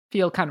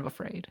feel kind of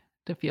afraid,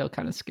 to feel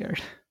kind of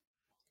scared.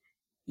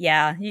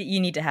 Yeah, you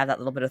need to have that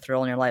little bit of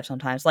thrill in your life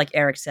sometimes. Like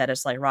Eric said,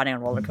 it's like riding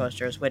on roller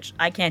coasters, which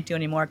I can't do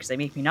anymore because they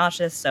make me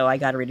nauseous, so I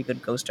got to read a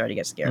good ghost story to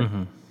get scared.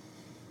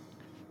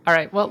 All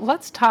right, well,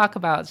 let's talk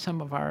about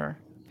some of our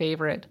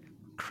favorite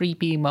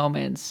creepy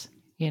moments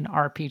in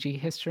RPG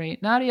history.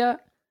 Nadia,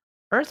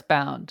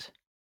 Earthbound.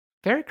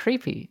 Very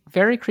creepy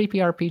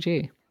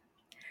RPG.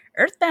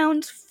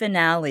 Earthbound's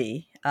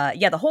finale,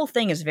 the whole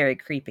thing is very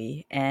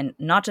creepy, and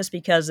not just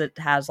because it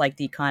has like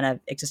the kind of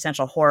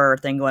existential horror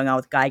thing going on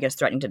with Gygas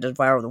threatening to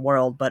devour the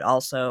world, but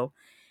also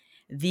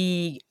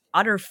the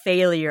utter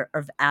failure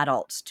of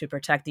adults to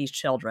protect these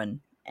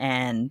children,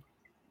 and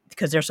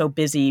because they're so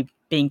busy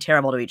being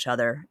terrible to each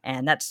other,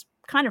 and that's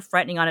kind of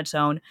frightening on its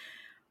own.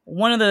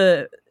 One of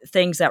the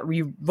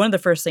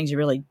first things you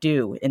really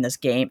do in this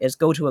game is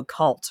go to a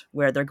cult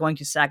where they're going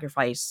to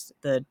sacrifice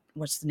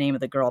what's the name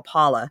of the girl,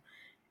 Paula,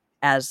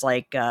 as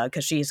like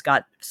because she's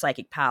got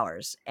psychic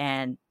powers,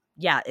 and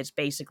yeah, it's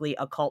basically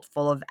a cult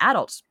full of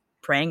adults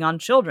preying on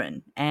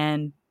children,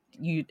 and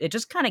it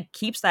just kind of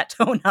keeps that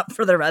tone up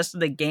for the rest of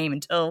the game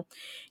until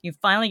you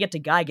finally get to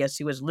Gygas,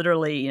 who is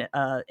literally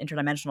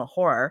interdimensional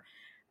horror.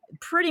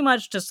 Pretty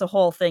much just the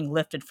whole thing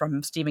lifted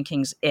from Stephen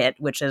King's It,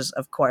 which is,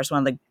 of course,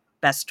 one of the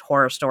best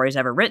horror stories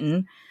ever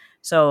written.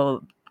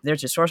 So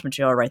there's your source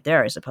material right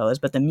there, I suppose.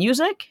 But the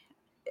music,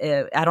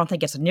 I don't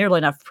think it's nearly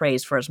enough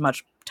praise for as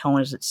much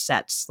tone as it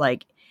sets.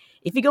 Like,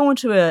 if you go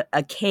into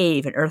a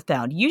cave in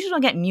Earthbound, you usually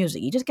don't get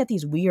music. You just get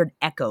these weird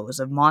echoes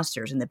of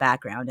monsters in the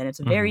background. And it's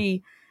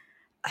very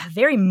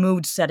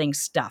mood-setting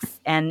stuff.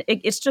 And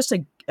it's just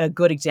a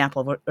good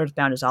example of what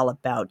Earthbound is all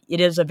about. It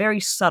is a very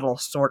subtle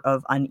sort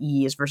of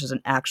unease versus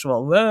an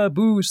actual,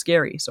 boo,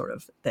 scary sort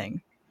of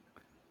thing.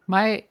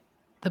 The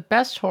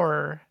best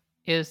horror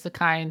is the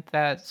kind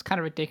that's kind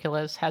of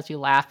ridiculous, has you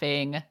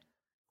laughing,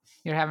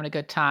 you're having a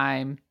good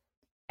time,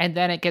 and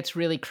then it gets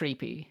really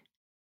creepy.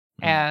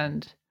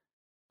 And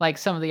like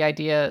some of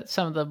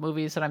the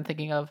movies that I'm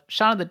thinking of,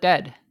 Shaun of the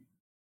Dead,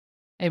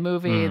 a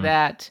movie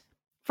that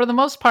for the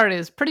most part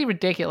is pretty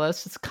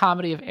ridiculous. It's a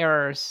comedy of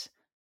errors.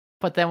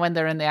 But then when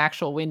they're in the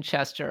actual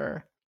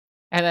Winchester,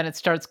 and then it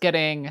starts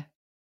getting,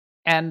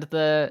 and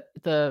the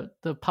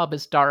pub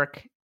is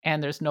dark,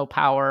 and there's no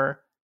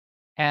power,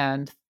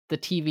 and the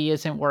TV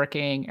isn't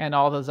working, and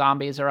all the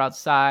zombies are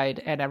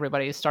outside, and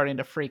everybody is starting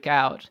to freak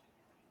out,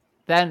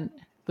 then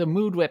the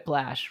mood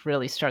whiplash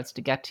really starts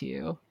to get to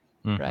you,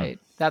 right?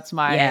 That's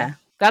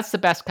the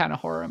best kind of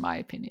horror, in my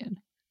opinion.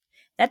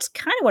 That's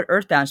kind of what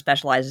Earthbound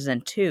specializes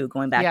in too.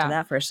 Going back to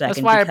that for a second,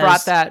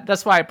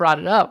 That's why I brought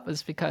it up,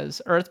 was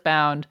because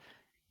Earthbound,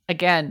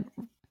 again,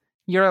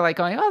 you're like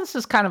going, oh, this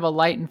is kind of a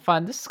light and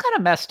fun. This is kind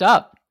of messed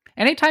up.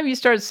 Anytime you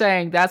start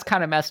saying that's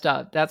kind of messed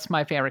up, that's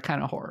my favorite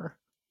kind of horror.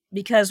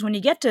 Because when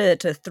you get to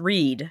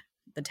Threed,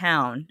 the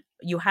town,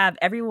 you have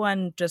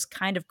everyone just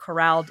kind of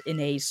corralled in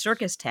a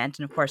circus tent.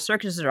 And of course,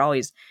 circuses are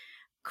always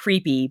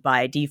creepy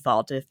by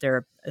default,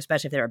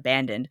 especially if they're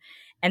abandoned.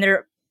 And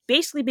they're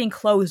basically being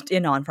closed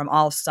in on from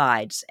all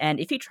sides. And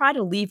if you try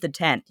to leave the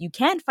tent, you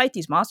can fight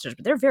these monsters,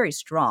 but they're very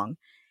strong.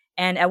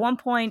 And at one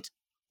point,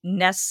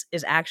 Ness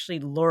is actually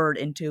lured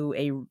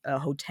into a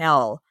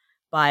hotel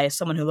by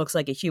someone who looks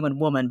like a human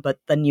woman, but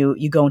then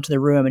you go into the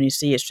room and you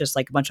see it's just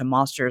like a bunch of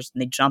monsters,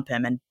 and they jump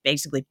him and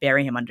basically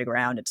bury him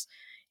underground.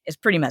 It's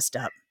pretty messed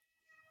up.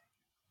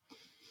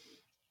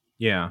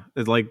 Yeah,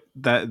 it's like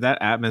that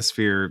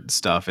atmosphere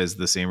stuff is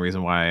the same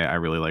reason why I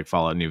really like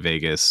Fallout New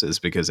Vegas, is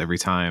because every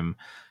time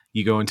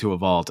you go into a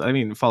vault, I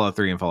mean, Fallout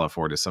 3 and Fallout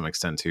 4 to some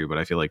extent too, but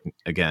I feel like,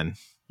 again,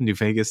 New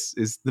Vegas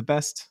is the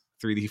best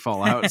 3D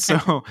Fallout.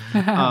 So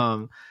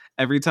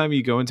every time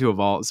you go into a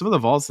vault, some of the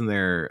vaults in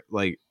there,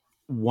 like,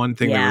 one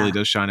thing that really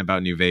does shine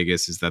about New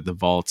Vegas is that the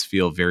vaults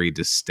feel very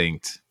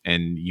distinct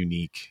and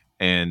unique.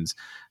 And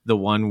the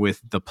one with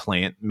the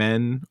plant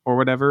men or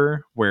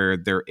whatever, where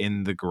they're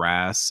in the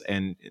grass.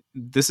 And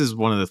this is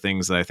one of the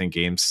things that I think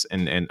games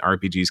and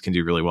RPGs can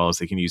do really well, is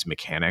they can use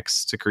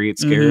mechanics to create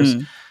scares.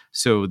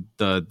 So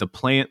the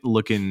plant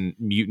looking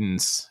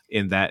mutants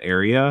in that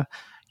area,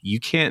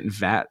 you can't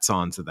VATS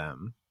onto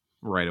them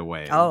right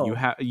away.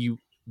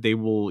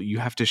 You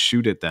have to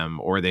shoot at them,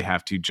 or they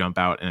have to jump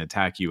out and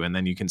attack you, and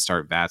then you can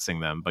start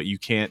VATSing them. But you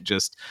can't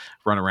just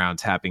run around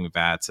tapping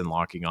VATS and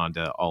locking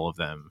onto all of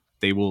them.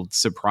 They will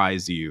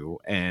surprise you,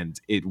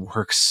 and it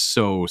works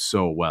so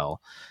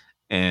well.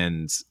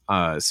 And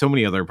so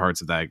many other parts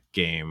of that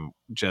game,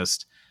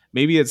 just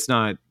maybe it's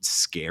not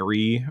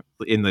scary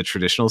in the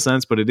traditional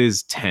sense, but it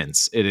is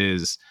tense.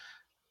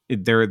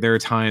 There are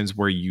times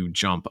where you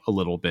jump a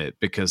little bit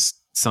because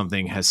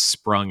something has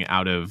sprung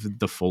out of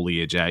the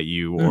foliage at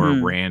you,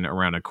 or ran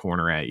around a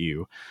corner at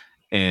you.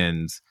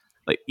 And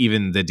like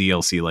even the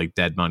DLC, like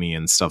Dead Money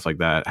and stuff like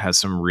that, has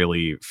some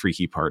really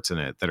freaky parts in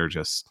it that are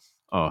just,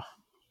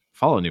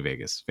 Fallout New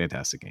Vegas,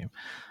 fantastic game.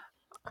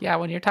 Yeah,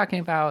 when you're talking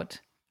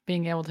about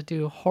being able to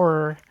do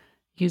horror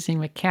using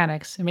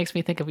mechanics, it makes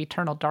me think of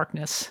Eternal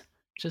Darkness,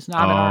 which is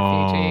not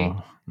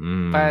an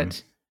RPG,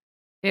 but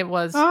it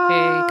was a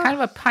kind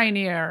of a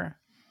pioneer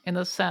in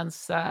the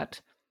sense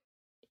that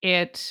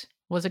it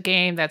was a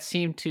game that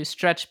seemed to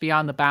stretch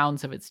beyond the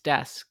bounds of its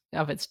disc,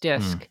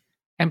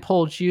 and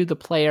pulled you, the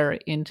player,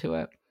 into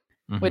it,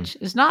 which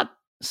is not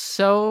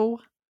so,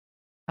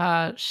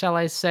 shall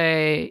I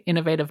say,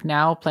 innovative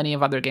now. Plenty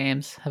of other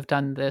games have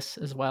done this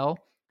as well.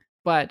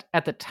 But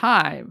at the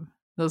time,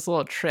 those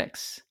little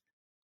tricks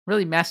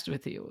really messed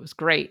with you. It was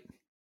great.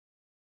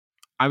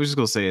 I was just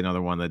going to say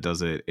another one that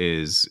does it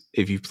is,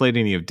 if you've played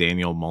any of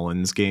Daniel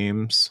Mullen's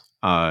games,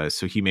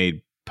 so he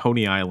made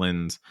Pony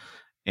Island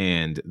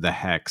and The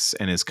Hex,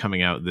 and is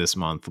coming out this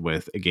month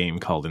with a game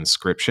called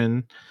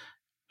Inscription.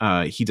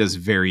 He does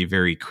very,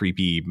 very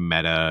creepy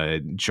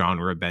meta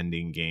genre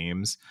bending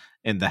games.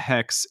 And The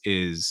Hex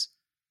is,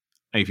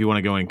 if you want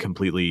to go in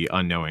completely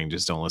unknowing,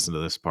 just don't listen to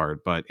this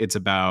part, but it's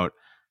about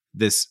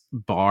this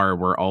bar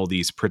where all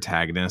these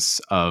protagonists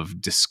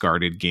of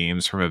discarded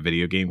games from a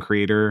video game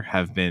creator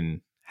have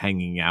been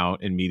hanging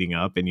out and meeting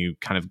up, and you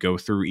kind of go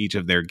through each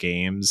of their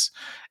games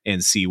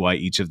and see why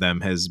each of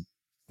them has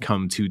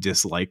come to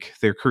dislike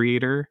their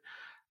creator.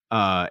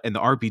 And the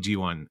RPG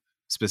one,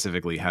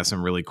 specifically has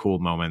some really cool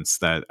moments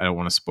that I don't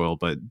want to spoil,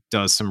 but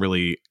does some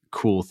really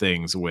cool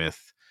things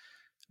with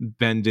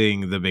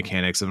bending the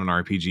mechanics of an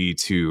RPG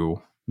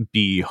to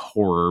be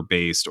horror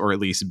based, or at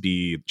least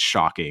be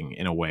shocking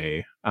in a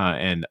way,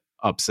 and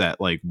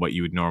upset like what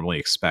you would normally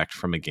expect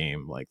from a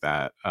game like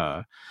that.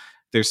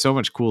 There's so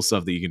much cool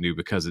stuff that you can do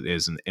because it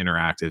is an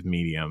interactive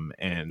medium,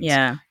 and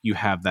you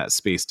have that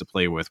space to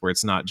play with, where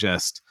it's not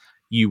just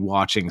you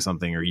watching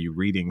something or you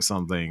reading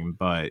something,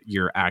 but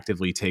you're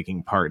actively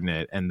taking part in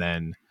it, and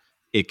then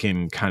it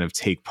can kind of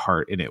take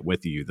part in it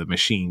with you. The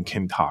machine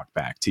can talk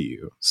back to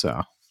you.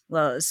 So,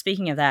 well,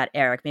 speaking of that,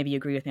 Eric, maybe you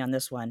agree with me on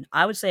this one.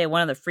 I would say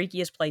one of the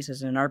freakiest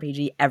places in an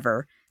RPG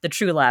ever, the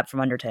True Lab from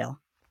Undertale.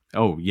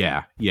 Oh,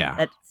 yeah.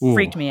 That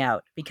freaked me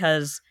out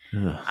because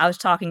I was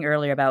talking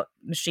earlier about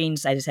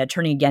machines, I just said,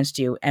 turning against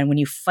you. And when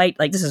you fight,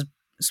 like, this is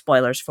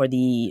spoilers for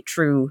the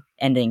true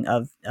ending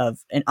of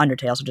an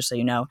Undertale, so just so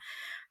you know.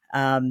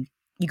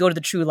 You go to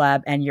the True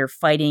Lab and you're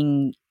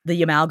fighting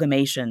the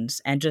amalgamations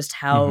and just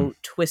how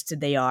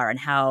twisted they are and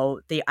how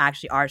they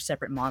actually are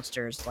separate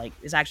monsters. Like,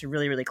 it's actually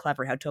really, really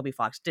clever how Toby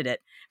Fox did it,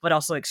 but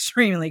also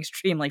extremely,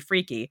 extremely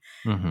freaky.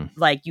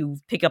 Like, you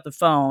pick up the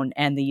phone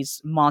and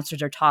these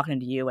monsters are talking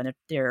to you, and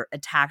their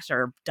attacks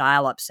are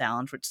dial-up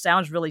sounds, which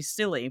sounds really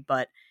silly,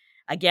 but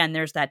again,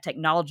 there's that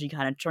technology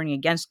kind of turning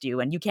against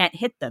you, and you can't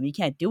hit them. You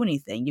can't do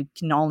anything. You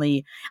can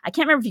only, I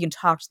can't remember if you can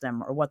talk to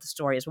them or what the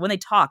story is, but when they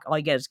talk, all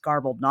you get is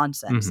garbled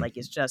nonsense. Like,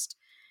 it's just,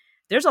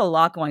 there's a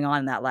lot going on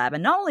in that lab.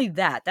 And not only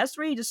that, that's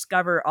where you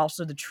discover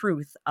also the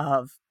truth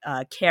of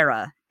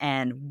Kara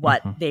and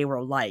what they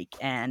were like,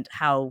 and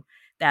how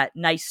that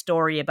nice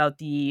story about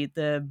the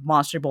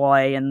monster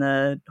boy and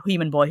the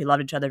human boy who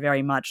loved each other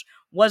very much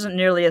wasn't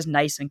nearly as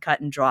nice and cut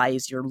and dry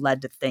as you're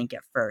led to think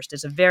at first.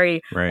 It's a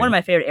very, one of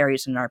my favorite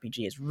areas in an RPG.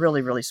 It's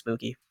really, really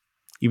spooky.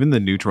 Even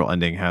the neutral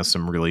ending has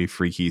some really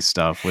freaky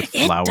stuff with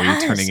Flowey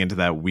turning into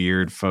that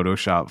weird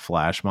Photoshop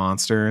Flash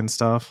monster and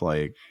stuff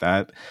like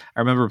that. I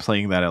remember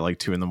playing that at like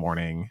 2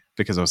 a.m.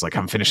 because I was like,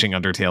 I'm finishing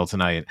Undertale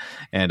tonight.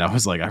 And I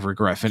was like, I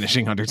regret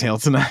finishing Undertale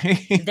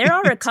tonight. There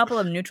are a couple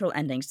of neutral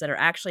endings that are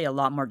actually a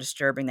lot more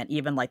disturbing than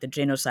even like the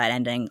genocide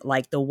ending.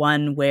 Like the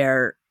one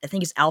where, I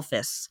think it's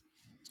Alphys.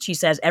 She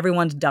says,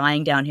 everyone's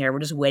dying down here. We're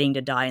just waiting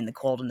to die in the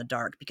cold and the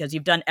dark because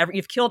you've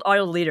killed all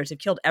the leaders. You've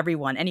killed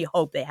everyone, any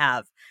hope they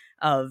have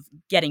of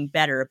getting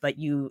better, but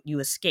you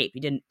escape. You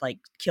didn't like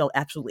kill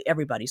absolutely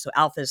everybody. So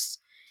Alphys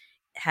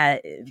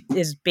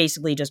is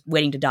basically just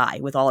waiting to die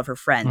with all of her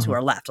friends who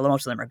are left. Although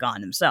most of them are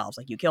gone themselves.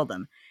 Like, you killed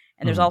them.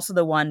 And there's also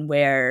the one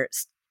where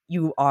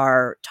you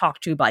are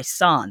talked to by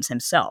Sans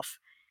himself,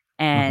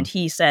 and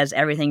he says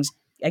everything's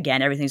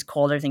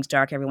cold, everything's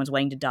dark, everyone's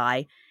waiting to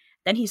die.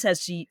 Then he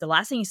says the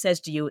last thing he says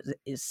to you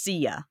is "see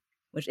ya,"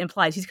 which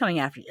implies he's coming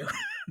after you,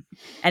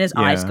 and his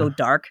eyes go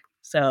dark.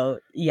 So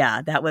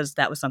yeah, that was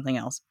something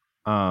else.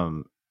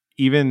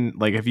 Even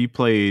like, have you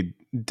played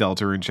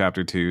Deltarune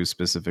Chapter 2,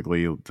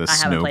 specifically the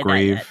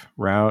Snowgrave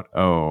route?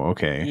 Oh,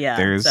 okay.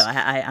 Yeah, so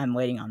I'm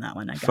waiting on that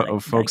one.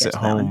 Folks at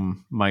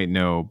home might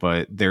know,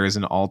 but there is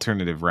an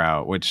alternative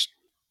route, which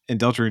in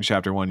Deltarune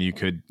Chapter 1 you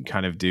could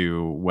kind of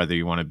do whether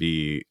you want to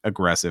be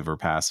aggressive or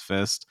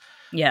pacifist.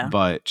 Yeah.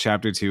 But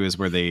Chapter 2 is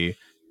where they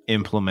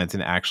implement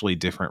an actually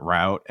different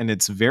route, and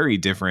it's very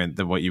different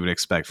than what you would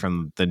expect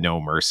from the No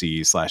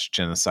Mercy /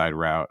 genocide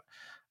route,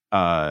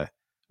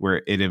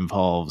 where it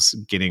involves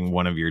getting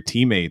one of your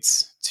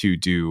teammates to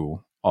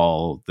do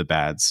all the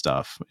bad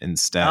stuff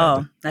instead.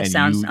 Oh, that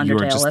sounds Undertale-ish.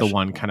 You're just the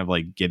one kind of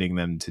like getting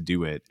them to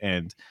do it,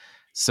 and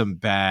some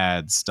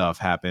bad stuff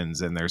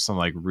happens, and there's some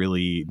like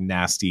really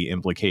nasty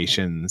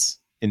implications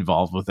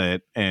involved with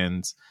it,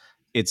 and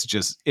it's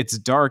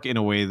dark in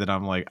a way that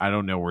I'm like, I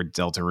don't know where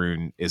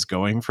Deltarune is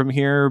going from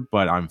here,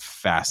 but I'm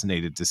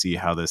fascinated to see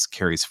how this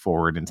carries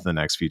forward into the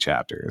next few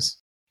chapters.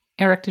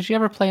 Eric, did you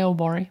ever play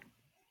Omori?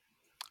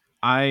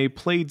 I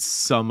played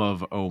some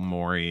of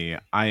Omori.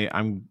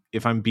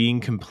 If I'm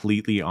being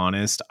completely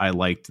honest, I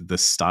liked the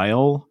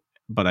style,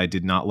 but I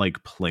did not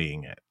like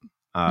playing it.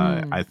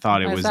 I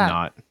thought it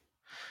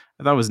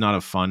was not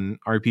a fun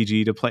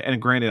RPG to play.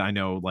 And granted, I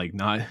know like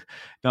not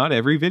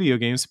every video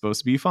game is supposed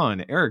to be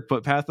fun. Eric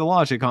put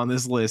Pathologic on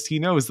this list. He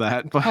knows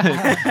that,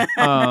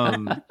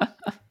 but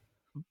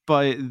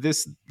but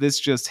this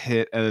just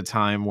hit at a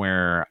time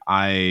where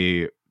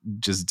I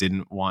just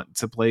didn't want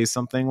to play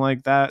something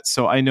like that.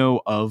 So I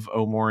know of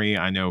Omori.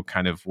 I know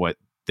kind of what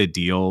the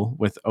deal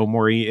with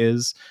Omori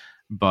is,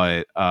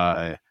 but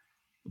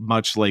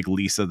much like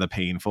Lisa the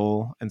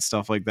Painful and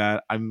stuff like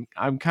that, I'm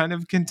kind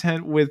of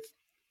content with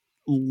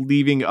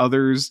leaving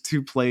others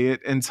to play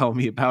it and tell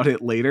me about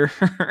it later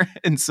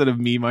instead of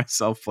me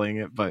myself playing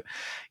it. But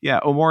yeah,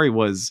 Omori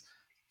was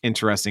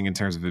interesting in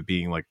terms of it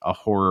being like a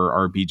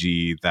horror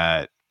RPG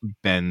that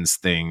bends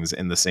things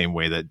in the same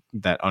way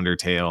that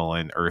Undertale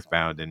and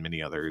Earthbound and many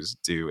others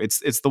do.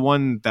 It's the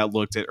one that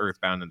looked at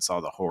Earthbound and saw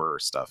the horror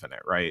stuff in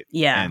it, right?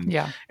 Yeah.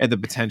 And the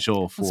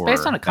potential for it's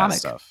based on a comic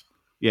stuff.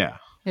 Yeah.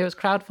 It was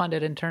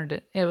crowdfunded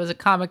and it was a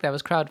comic that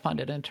was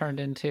crowdfunded and turned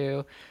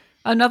into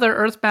another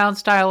Earthbound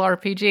style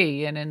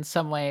RPG, and in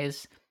some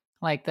ways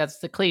Like that's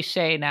the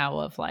cliche now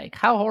of like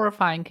how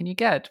horrifying can you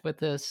get with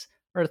this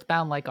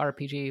Earthbound like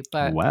RPG?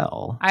 But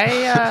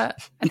I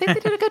think they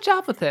did a good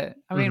job with it.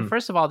 I mean,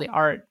 first of all, the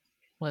art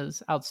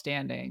was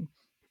outstanding,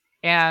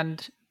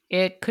 and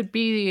it could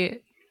be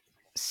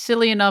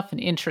silly enough and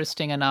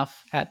interesting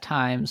enough at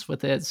times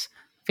with its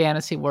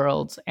fantasy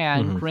worlds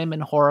and grim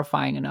and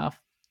horrifying enough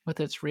with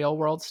its real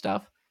world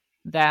stuff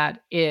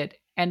that it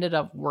ended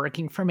up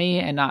working for me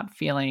and not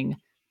feeling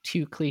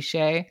too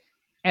cliche.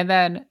 And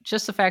then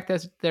just the fact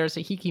that there's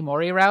a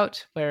Hikimori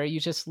route where you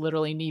just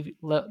literally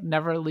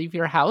never leave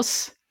your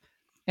house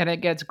and it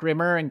gets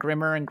grimmer and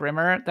grimmer and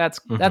grimmer. That's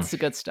the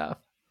good stuff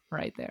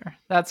right there.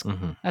 That's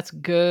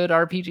good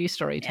RPG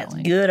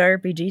storytelling. That's good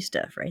RPG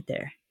stuff right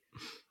there.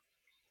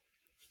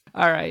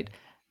 All right.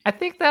 I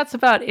think that's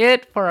about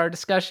it for our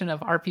discussion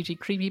of RPG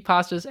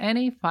creepypastas.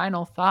 Any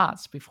final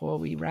thoughts before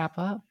we wrap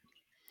up?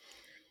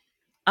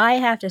 I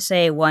have to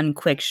say one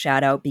quick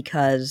shout out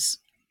because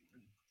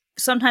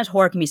sometimes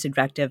horror can be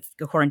subjective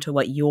according to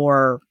what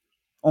your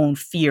own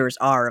fears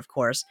are, of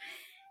course.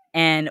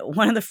 And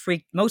one of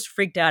the most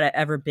freaked out I've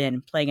ever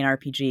been playing an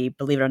RPG,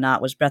 believe it or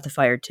not, was Breath of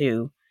Fire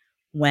 2.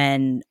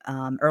 When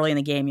early in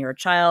the game you're a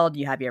child,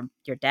 you have your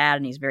dad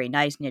and he's very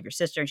nice, and you have your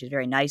sister and she's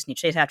very nice, and you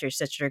chase after your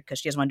sister because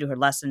she doesn't want to do her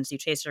lessons. You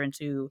chase her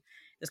into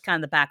this kind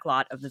of the back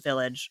lot of the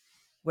village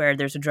where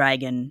there's a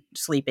dragon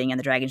sleeping, and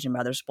the dragon's your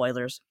mother,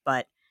 spoilers,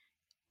 but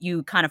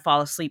you kind of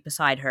fall asleep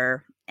beside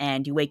her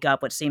and you wake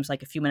up what seems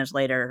like a few minutes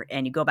later,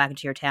 and you go back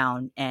into your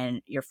town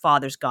and your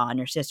father's gone,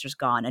 your sister's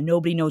gone, and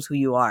nobody knows who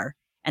you are,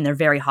 and they're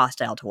very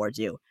hostile towards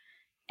you,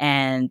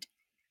 and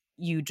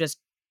you just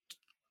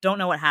don't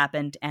know what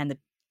happened. And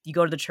you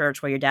go to the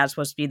church where your dad's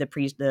supposed to be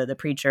the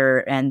preacher,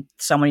 and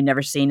someone you've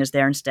never seen is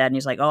there instead. And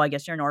he's like, oh, I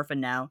guess you're an orphan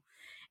now.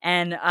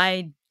 And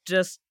I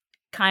just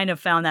kind of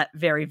found that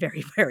very,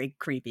 very, very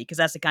creepy, because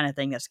that's the kind of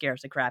thing that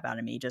scares the crap out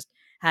of me. Just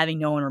having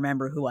no one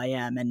remember who I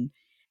am and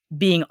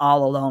being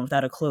all alone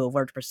without a clue of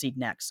where to proceed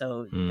next.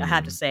 So I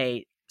have to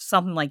say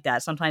something like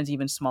that. Sometimes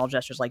even small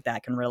gestures like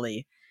that can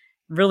really,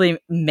 really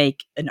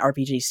make an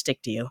RPG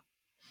stick to you.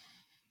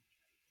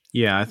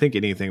 Yeah, I think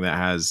anything that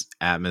has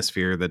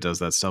atmosphere that does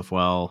that stuff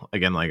well.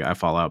 Again, like I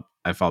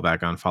fall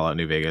back on Fallout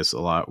New Vegas a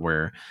lot,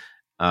 where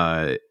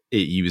it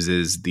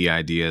uses the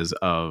ideas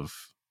of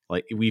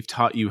like, we've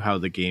taught you how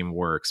the game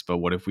works, but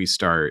what if we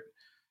start,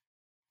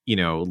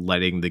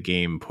 letting the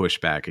game push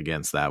back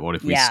against that? What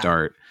if we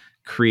start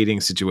creating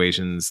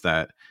situations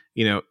that,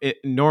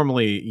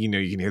 normally, you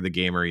can hear the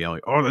gamer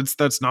yelling, "Oh,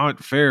 that's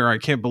not fair. I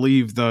can't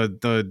believe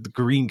the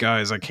green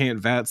guys. I can't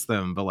VATS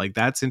them." But like,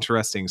 that's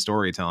interesting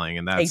storytelling,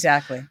 and that's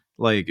exactly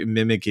like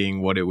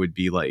mimicking what it would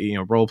be like.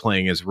 Role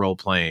playing is role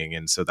playing,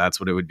 and so that's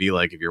what it would be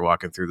like if you're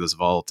walking through this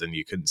vault and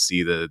you couldn't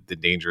see the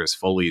dangerous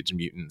foliage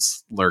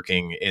mutants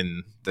lurking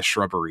in the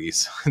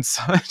shrubberies and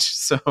such.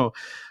 So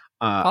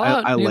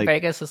I New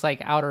Vegas is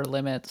like Outer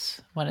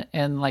Limits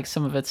in like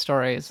some of its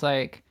stories,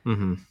 like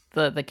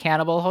the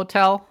Cannibal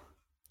Hotel.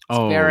 It's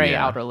very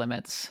Outer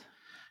Limits.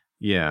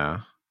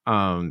 Yeah.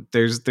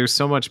 There's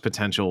so much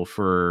potential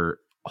for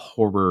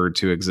horror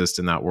to exist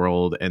in that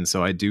world, and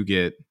so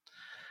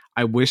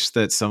I wish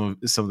that some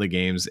of the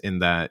games in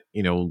that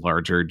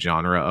larger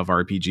genre of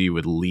RPG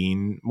would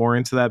lean more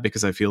into that,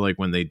 because I feel like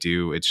when they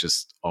do, it's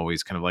just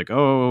always kind of like,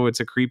 oh, it's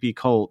a creepy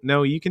cult.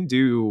 No, you can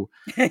do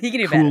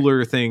cooler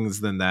better things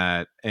than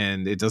that,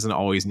 and it doesn't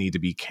always need to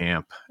be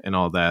camp and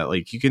all that.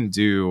 Like, you can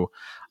do.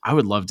 I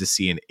would love to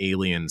see an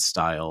Alien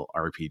style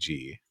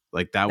RPG.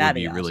 Like, that would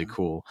be awesome. Really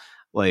cool.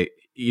 Like,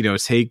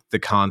 take the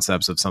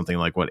concepts of something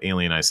like what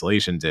Alien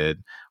Isolation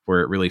did, where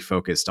it really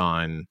focused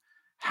on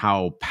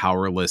how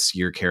powerless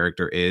your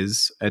character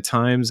is at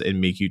times,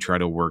 and make you try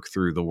to work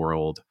through the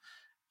world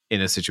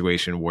in a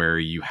situation where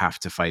you have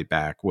to fight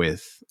back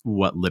with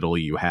what little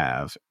you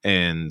have,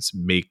 and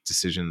make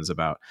decisions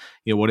about,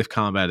 what if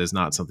combat is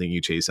not something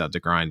you chase out to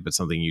grind, but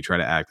something you try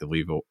to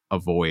actively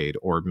avoid,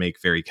 or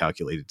make very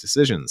calculated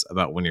decisions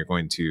about when you're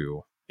going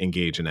to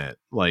engage in it.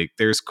 Like,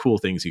 there's cool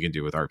things you can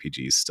do with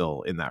RPGs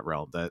still in that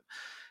realm that,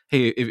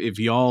 hey, if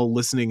y'all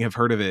listening have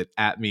heard of it,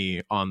 at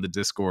me on the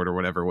Discord or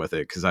whatever with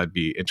it, because I'd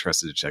be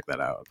interested to check that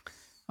out.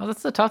 Well,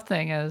 that's the tough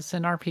thing, is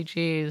in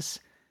RPGs,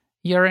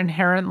 you're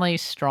inherently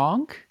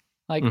strong.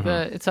 Like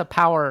it's a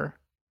power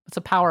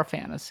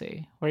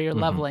fantasy where you're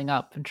leveling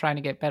up and trying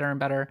to get better and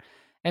better,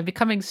 and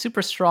becoming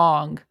super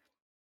strong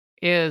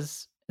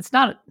it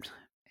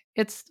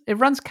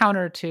runs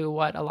counter to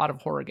what a lot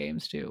of horror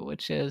games do,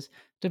 which is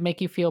to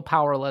make you feel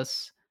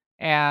powerless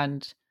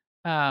and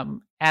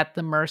at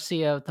the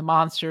mercy of the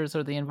monsters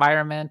or the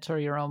environment or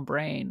your own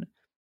brain.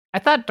 I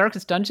thought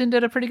Darkest Dungeon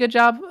did a pretty good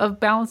job of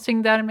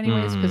balancing that in many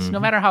ways, because no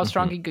matter how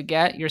strong you could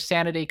get, your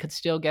sanity could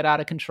still get out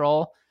of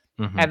control.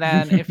 And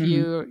then if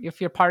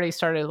your party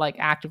started like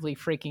actively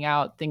freaking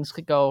out, things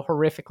could go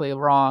horrifically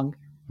wrong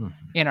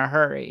in a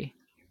hurry,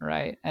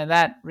 right? And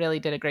that really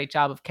did a great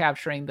job of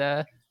capturing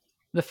the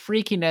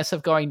freakiness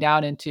of going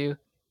down into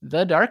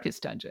the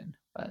Darkest Dungeon.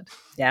 But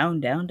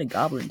down to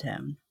Goblin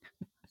Town.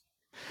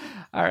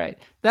 All right.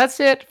 That's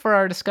it for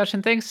our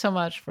discussion. Thanks so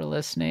much for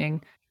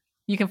listening.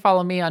 You can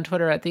follow me on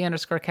Twitter at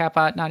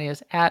 @the_Kappa.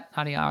 Nadia's at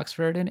Nadia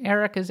Oxford, and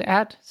Eric is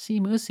at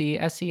CMoosi,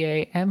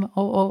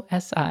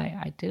 SEAMOOSI.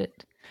 I did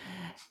it.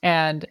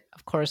 And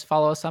of course,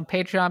 follow us on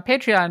Patreon,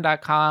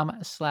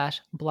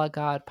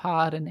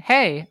 patreon.com/bloodgodpod. And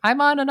hey, I'm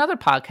on another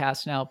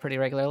podcast now pretty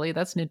regularly.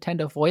 That's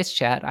Nintendo Voice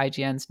Chat,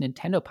 IGN's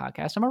Nintendo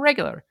podcast. I'm a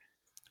regular.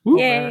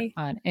 Yay.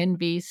 We're on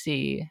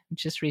NBC.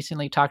 Just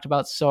recently talked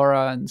about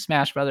Sora and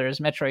Smash Brothers,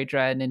 Metroid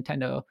Dread,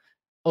 Nintendo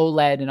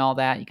OLED, and all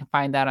that. You can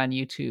find that on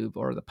YouTube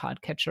or the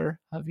podcatcher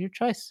of your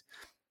choice.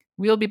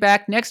 We'll be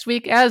back next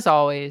week, as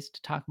always,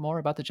 to talk more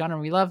about the genre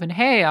we love. And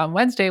hey, on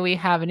Wednesday, we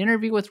have an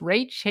interview with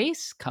Ray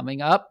Chase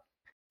coming up.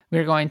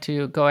 We're going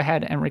to go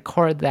ahead and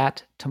record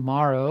that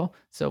tomorrow.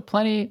 So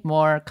plenty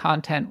more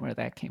content where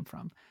that came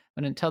from.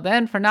 But until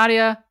then, for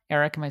Nadia,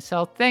 Eric, and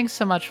myself, thanks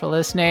so much for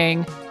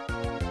listening,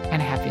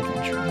 and happy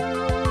adventure.